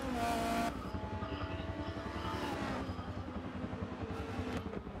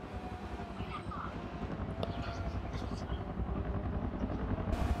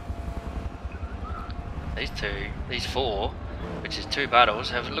 These four, which is two battles,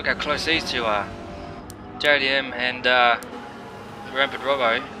 have a look how close these two are. JDM and Rampant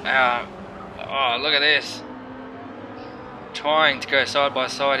Robbo. Oh, look at this. Trying to go side by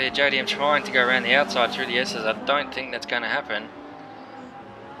side here. JDM trying to go around the outside through the S's. I don't think that's going to happen.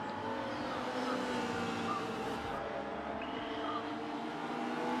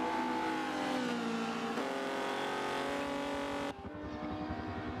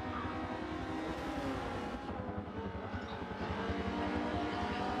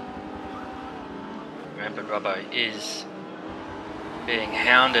 Rampant Robbo is being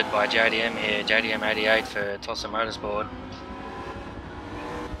hounded by JDM here, JDM 88 for Tulsa Motorsport.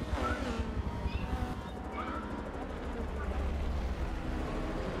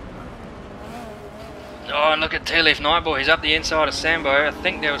 Oh, and look at T-Leaf Nightboy, he's up the inside of Sambo. I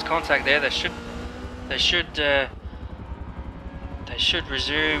think there was contact there. They should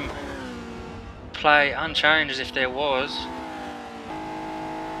resume play unchanged as if there was.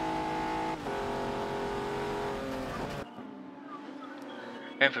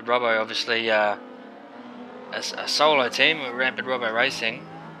 Rampant Robbo, obviously a solo team with Rampant Robbo Racing.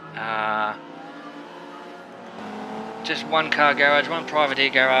 Just one car garage, one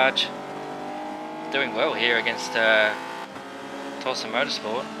privateer garage. Doing well here against Tulsa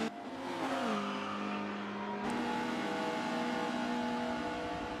Motorsport.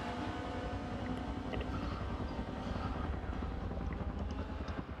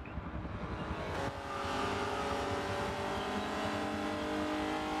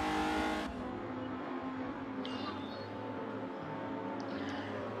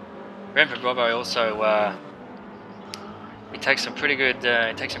 Rampant Robbo also he takes some pretty good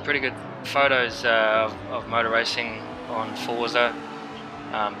photos of motor racing on Forza,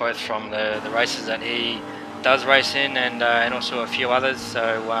 both from the races that he does race in, and also a few others.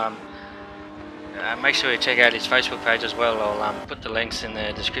 So make sure you check out his Facebook page as well. I'll put the links in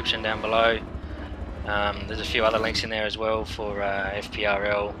the description down below. There's a few other links in there as well for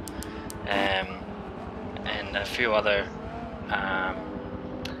FPLR, and a few other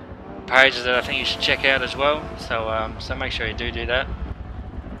pages that I think you should check out as well. So make sure you do that.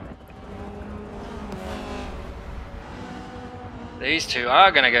 These two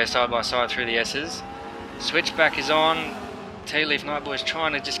are going to go side by side through the S's. Switchback is on. Tea-Leaf Nightboy's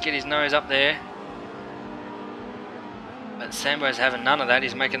trying to just get his nose up there. But Sambo's having none of that.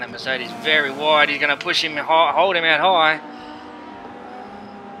 He's making that Mercedes very wide. He's going to push him, hold him out high.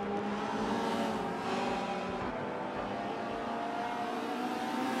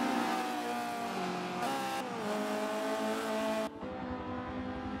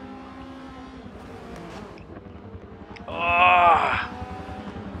 Oh!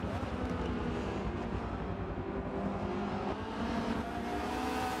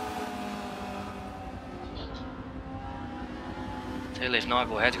 Tea-Leaf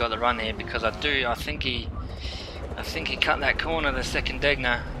Nightboy has got the run here because I think he cut that corner the second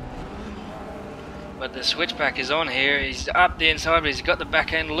Degner. But the switchback is on here. He's up the inside, but he's got the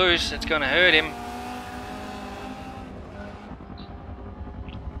back end loose. It's going to hurt him.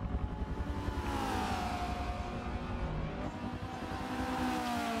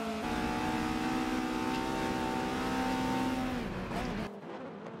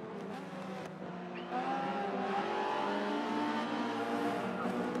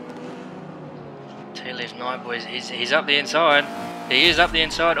 Tea-Leaf Nightboy, he's up the inside. He is up the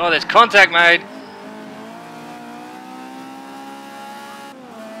inside. Oh, there's contact made.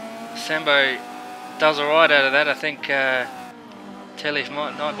 Sambo does alright out of that. I think Tea-Leaf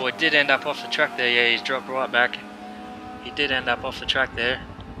Nightboy did end up off the track there. Yeah, he's dropped right back. He did end up off the track there.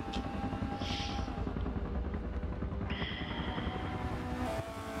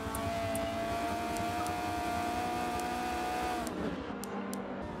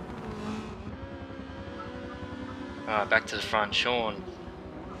 Alright, back to the front. Sean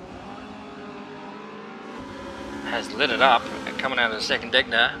has lit it up coming out of the second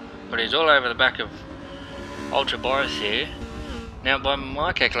Degner, but he's all over the back of Ultra Boris here. Now, by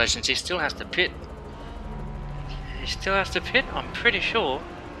my calculations, he still has to pit. He still has to pit, I'm pretty sure.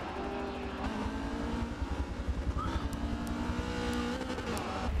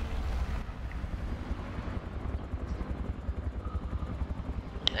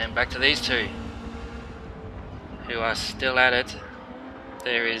 And back to these two, who are still at it.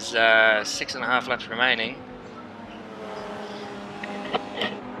 There is 6.5 laps remaining.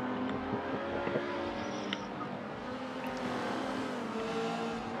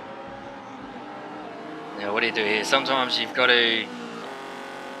 Now, what do you do here? Sometimes you've got to,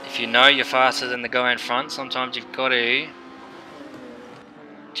 if you know you're faster than the guy in front, sometimes you've got to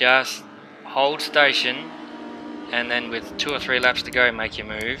just hold station and then with 2 or 3 laps to go make your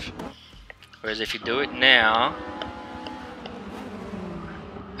move. Whereas if you do it now,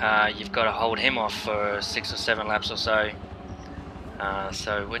 you've got to hold him off for 6 or 7 laps or so.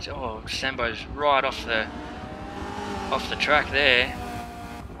 Oh, Sambo's right off the track there.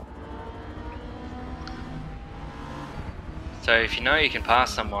 So if you know you can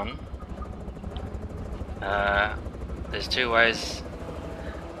pass someone, there's two ways.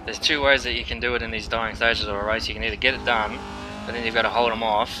 There's 2 ways that you can do it in these dying stages of a race. You can either get it done, but then you've got to hold them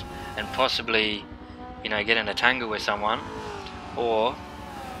off and possibly, you know, get in a tangle with someone, or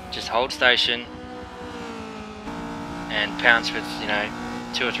just hold station and pounce with, you know,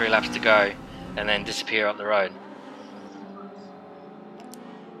 2 or 3 laps to go and then disappear up the road.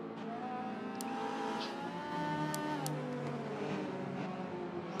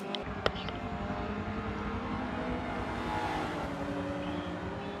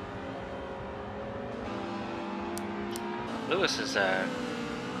 Lewis has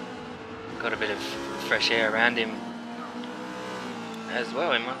got a bit of fresh air around him as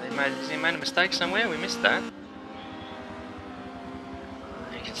well. He made a mistake somewhere. We missed that.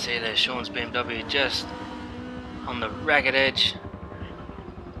 You can see there Sean's BMW just on the ragged edge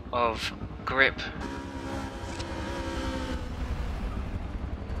of grip.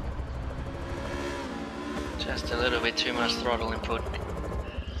 Just a little bit too much throttle input.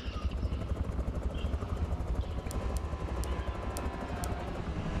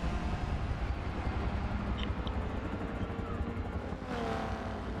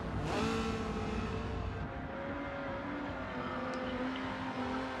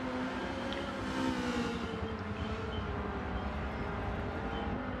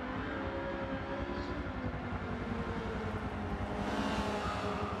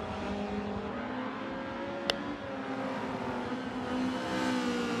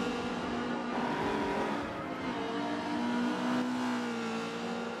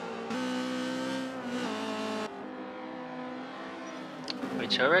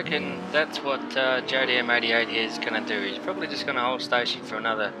 which I reckon that's what JDM 88 is going to do. He's probably just going to hold station for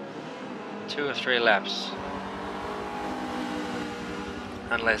another 2 or 3 laps.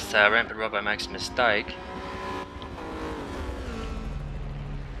 Unless Rampant Robbo makes a mistake.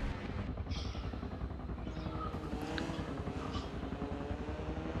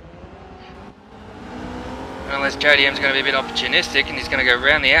 Unless JDM's going to be a bit opportunistic and he's going to go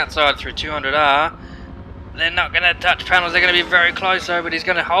round the outside through 200R. They're not going to touch panels, they're going to be very close though, but he's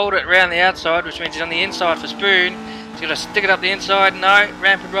going to hold it round the outside, which means he's on the inside for Spoon. He's going to stick it up the inside. No,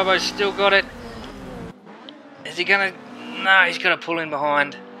 Rampant Robbo's still got it. Is he going to... No, he's got to pull in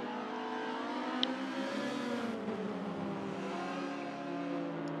behind.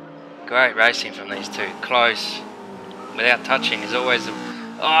 Great racing from these two. Close. Without touching is always...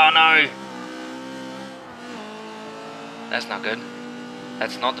 Oh no! That's not good.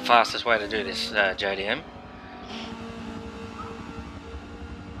 That's not the fastest way to do this, JDM.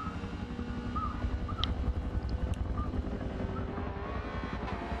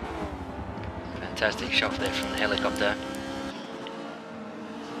 Fantastic shot there from the helicopter.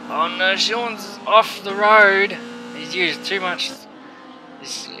 Oh no, Sean's off the road. He's used too much.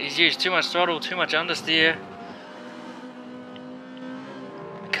 He's used too much throttle, too much understeer.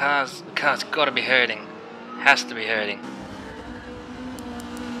 The car's got to be hurting. Has to be hurting.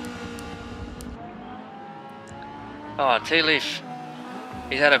 Oh, T-Leaf.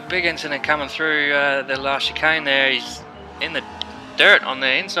 He's had a big incident coming through the last chicane there. He's in the dirt on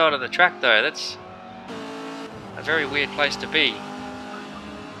the inside of the track though. That's a very weird place to be.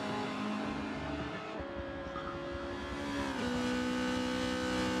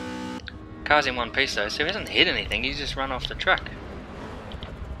 Car's in one piece though, so he hasn't hit anything, he's just run off the track.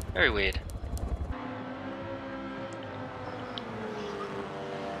 Very weird.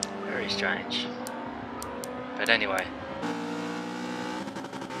 Very strange. But anyway.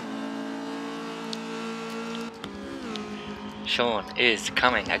 Sean is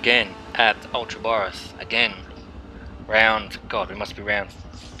coming again at Ultra Boris. Again. Round, God, we must be round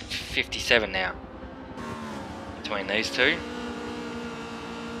 57 now. Between these two.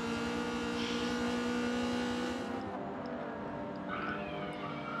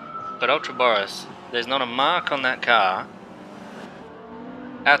 But Ultra Boris, there's not a mark on that car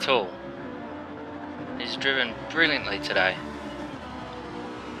at all. He's driven brilliantly today.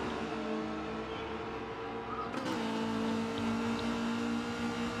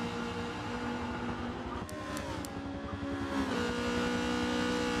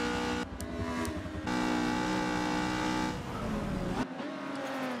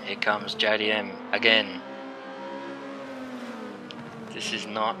 Here comes JDM again. This is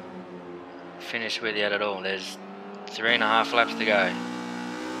not finished with yet at all. There's 3.5 laps to go.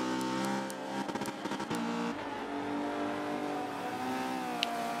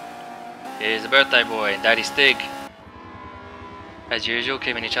 Here's the birthday boy, Daddy Stig. As usual,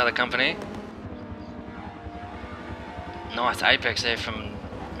 keeping each other company. Nice apex there from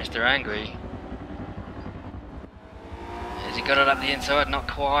Mr. Angry. Has he got it up the inside? Not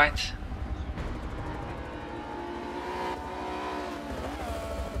quite.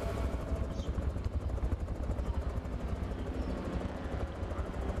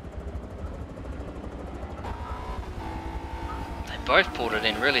 They both pulled it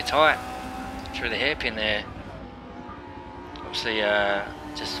in really tight through the hairpin there. Obviously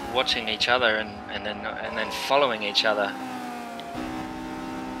just watching each other and then following each other.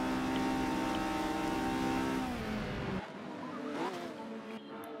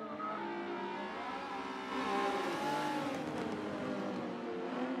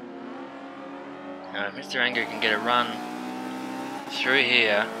 Mr. Angry can get a run through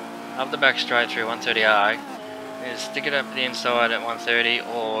here, up the back straight through 130i. Either stick it up the inside at 130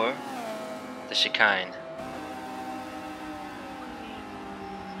 or the chicane.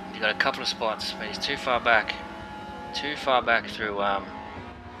 He's got a couple of spots, but he's too far back through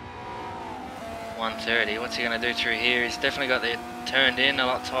 130. What's he going to do through here? He's definitely got it turned in a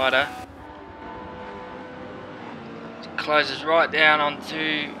lot tighter. Closes right down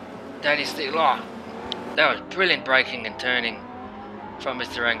onto Daddy Steel. Oh, that was brilliant braking and turning from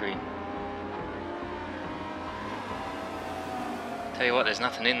Mr. Angry. Tell you what, there's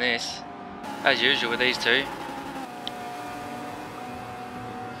nothing in this, as usual with these two.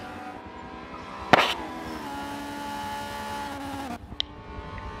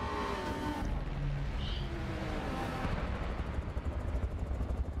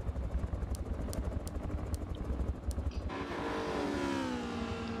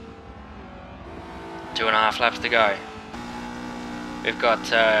 Two and a half laps to go. We've got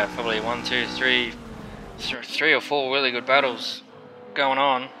probably 1, 2, 3 or 4 really good battles going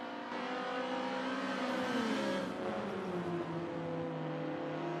on.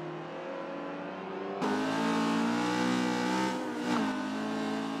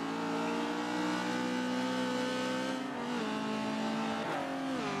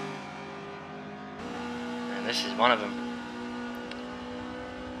 And this is one of them.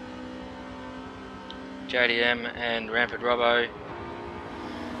 JDM and Rampant Robbo.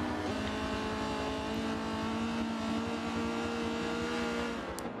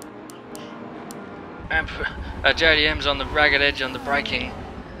 JDM's on the ragged edge on the braking.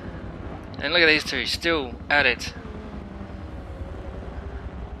 And look at these two, still at it.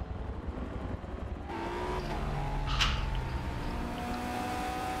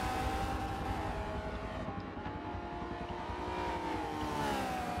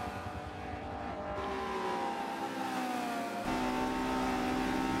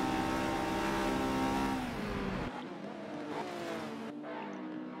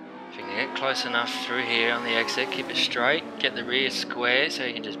 Close enough through here on the exit, keep it straight, get the rear square so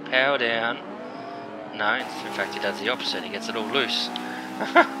you can just power down. No, in fact he does the opposite, he gets it all loose.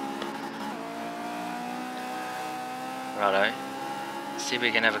 Righto, see if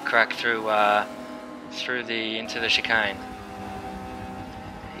we can have a crack through into the chicane.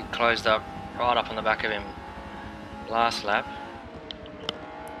 He closed up right up on the back of him last lap.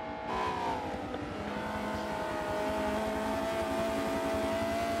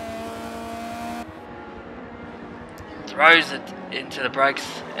 Throws it into the brakes,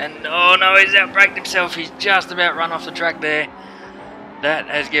 and oh no, he's outbraked himself. He's just about run off the track there. That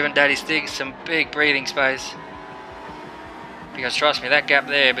has given Daddy Stiggs some big breathing space, because trust me, that gap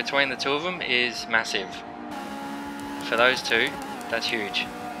there between the two of them is massive. For those two, that's huge.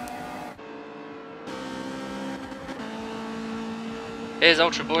 There's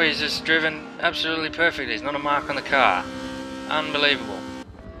Ultra Boy, he's just driven absolutely perfectly. There's not a mark on the car. Unbelievable.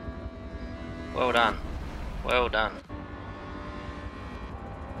 Well done. Well done.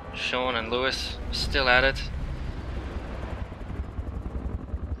 Sean and Lewis still at it.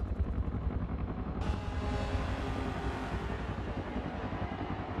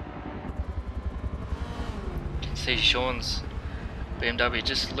 You can see Sean's BMW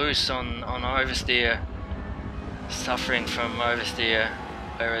just loose on oversteer, suffering from oversteer,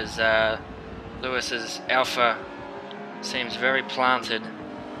 whereas Lewis's Alpha seems very planted.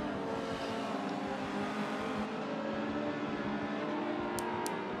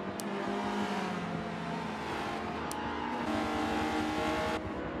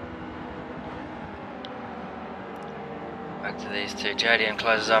 Back to these two. JDM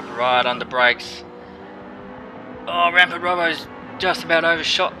closes up right under brakes. Oh, Rampant Robbo's just about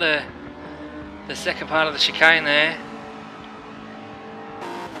overshot the second part of the chicane there.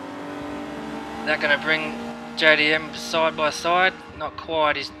 That going to bring JDM side by side? Not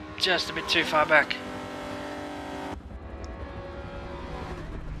quite, he's just a bit too far back.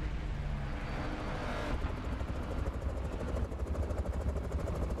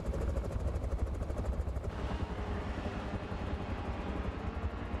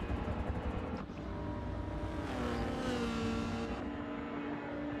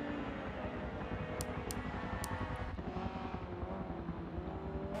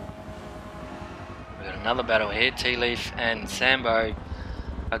 Another battle here, T-Leaf and Sambo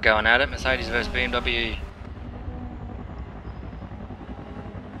are going at it, Mercedes versus BMW.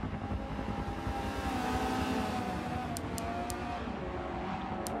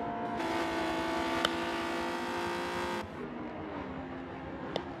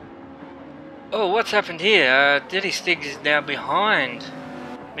 Oh, what's happened here? Daddy Stiggs is now behind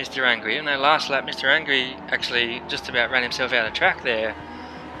Mr. Angry. In that last lap, Mr. Angry actually just about ran himself out of track there.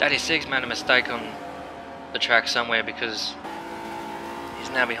 Daddy Stiggs made a mistake on the track somewhere, because he's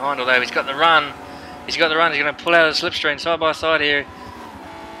now behind, although he's got the run. He's got the run, he's going to pull out of the slipstream side by side here.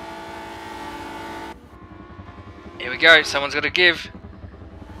 Here we go, someone's got to give.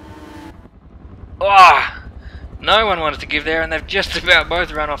 Oh, no one wanted to give there, and they've just about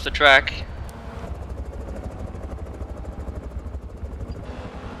both run off the track.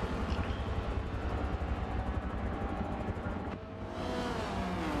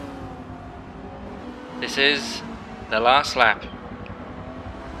 This is the last lap.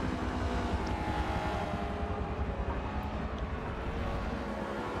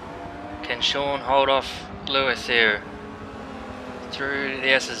 Can Sean hold off Lewis here? Through the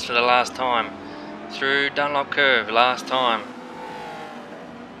S's for the last time. Through Dunlop Curve, last time.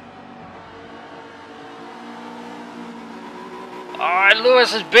 Oh,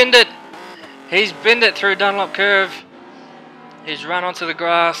 Lewis has binned it. He's binned it through Dunlop Curve. He's run onto the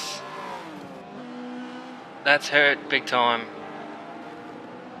grass. That's hurt big time.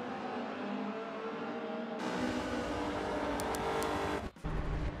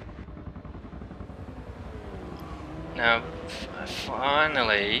 Now,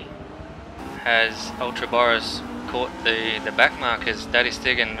 finally, has Ultra Boris caught the back markers, Daddy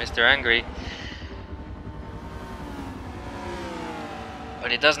Stig and Mr. Angry. But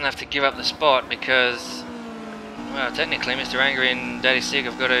he doesn't have to give up the spot because, well, technically Mr. Angry and Daddy Stig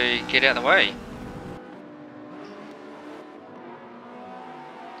have got to get out of the way.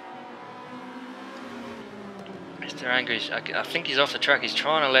 Mr. Angry, I think he's off the track. He's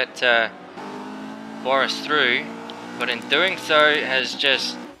trying to let Boris through, but in doing so has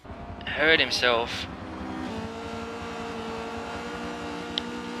just hurt himself.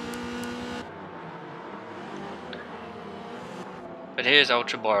 But here's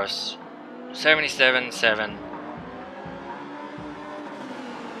Ultra Boris, 77.7,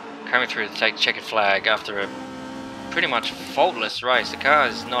 coming through to take checkered flag after a pretty much faultless race. The car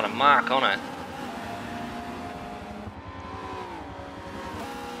is not a mark on it.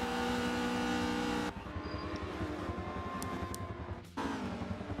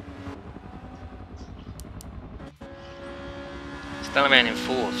 Stellarman in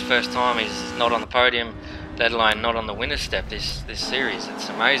fourth, first time he's not on the podium, let alone not on the winner's step this series. It's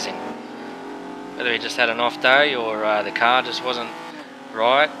amazing. Whether he just had an off day or the car just wasn't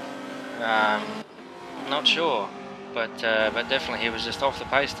right, I'm not sure. But definitely he was just off the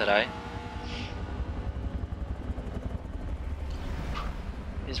pace today.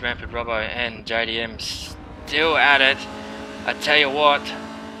 Here's Rampant Robbo and JDM still at it. I tell you what,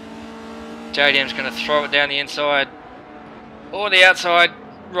 JDM's going to throw it down the inside or the outside.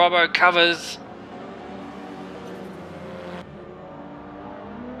 Robbo covers.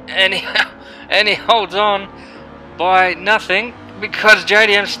 And he holds on by nothing because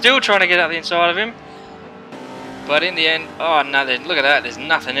JDM's still trying to get up the inside of him. But in the end, oh no, look at that, there's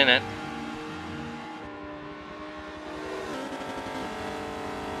nothing in it.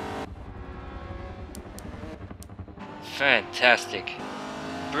 Fantastic.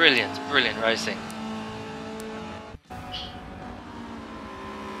 Brilliant, brilliant racing.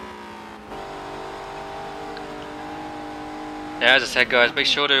 Now, as I said, guys, be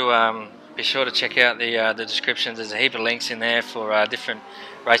sure to check out the descriptions. There's a heap of links in there for different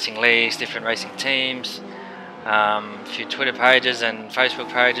racing leagues, different racing teams, a few Twitter pages and Facebook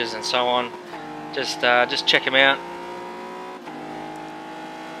pages, and so on. Just check them out.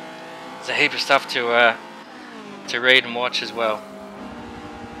 There's a heap of stuff to read and watch as well.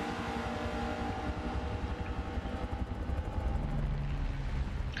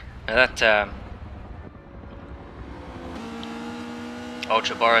 Now that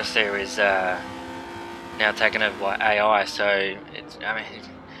Ultra Boris there is now taken over by AI, so it's, I mean, it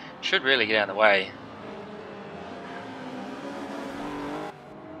should really get out of the way.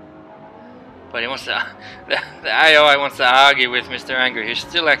 But he wants to, the AI wants to argue with Mr. Angry, who's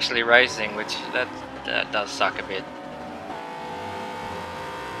still actually racing, which that does suck a bit.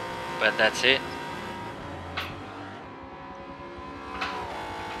 But that's it.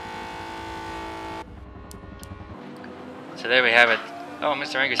 So there we have it. Oh,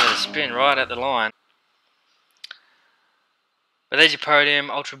 Mr. Angry's had a spin right at the line. But there's your podium: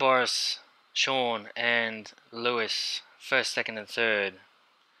 Ultra Boris, Sean and Lewis, first, second and third.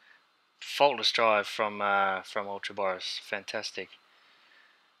 Faultless drive from Ultra Boris, fantastic.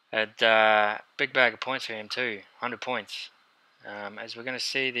 Had big bag of points for him too, 100 points. As we're going to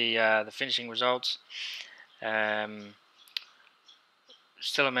see the finishing results,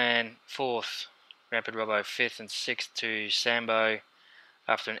 Stellarman fourth, Rampant Robbo fifth and sixth to Sambo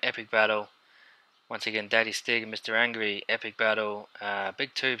after an epic battle. Once again, Daddy Stig and Mr. Angry, epic battle.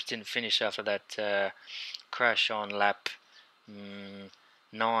 Big Tubes didn't finish after that crash on lap 9,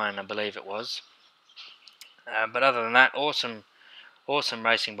 I believe it was. But other than that, awesome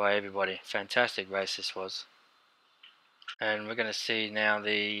racing by everybody. Fantastic race this was. And we're going to see now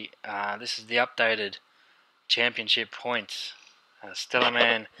this is the updated championship points.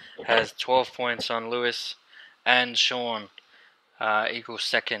 Stellarman has 12 points on Lewis, and Sean equals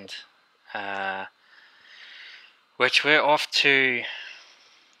second. Which we're off to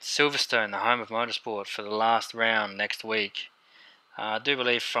Silverstone, the home of motorsport, for the last round next week. I do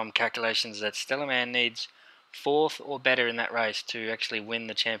believe from calculations that Stellarman needs 4th or better in that race to actually win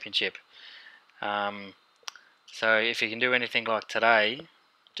the championship. So if he can do anything like today,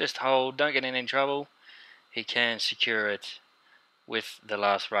 just hold, don't get in any trouble, he can secure it with the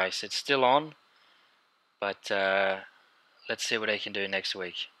last race. It's still on, but let's see what he can do next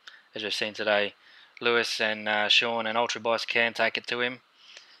week. As we've seen today, Lewis and Sean and Ultra Boss can take it to him.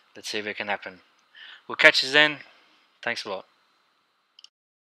 Let's see if it can happen. We'll catch you then. Thanks a lot.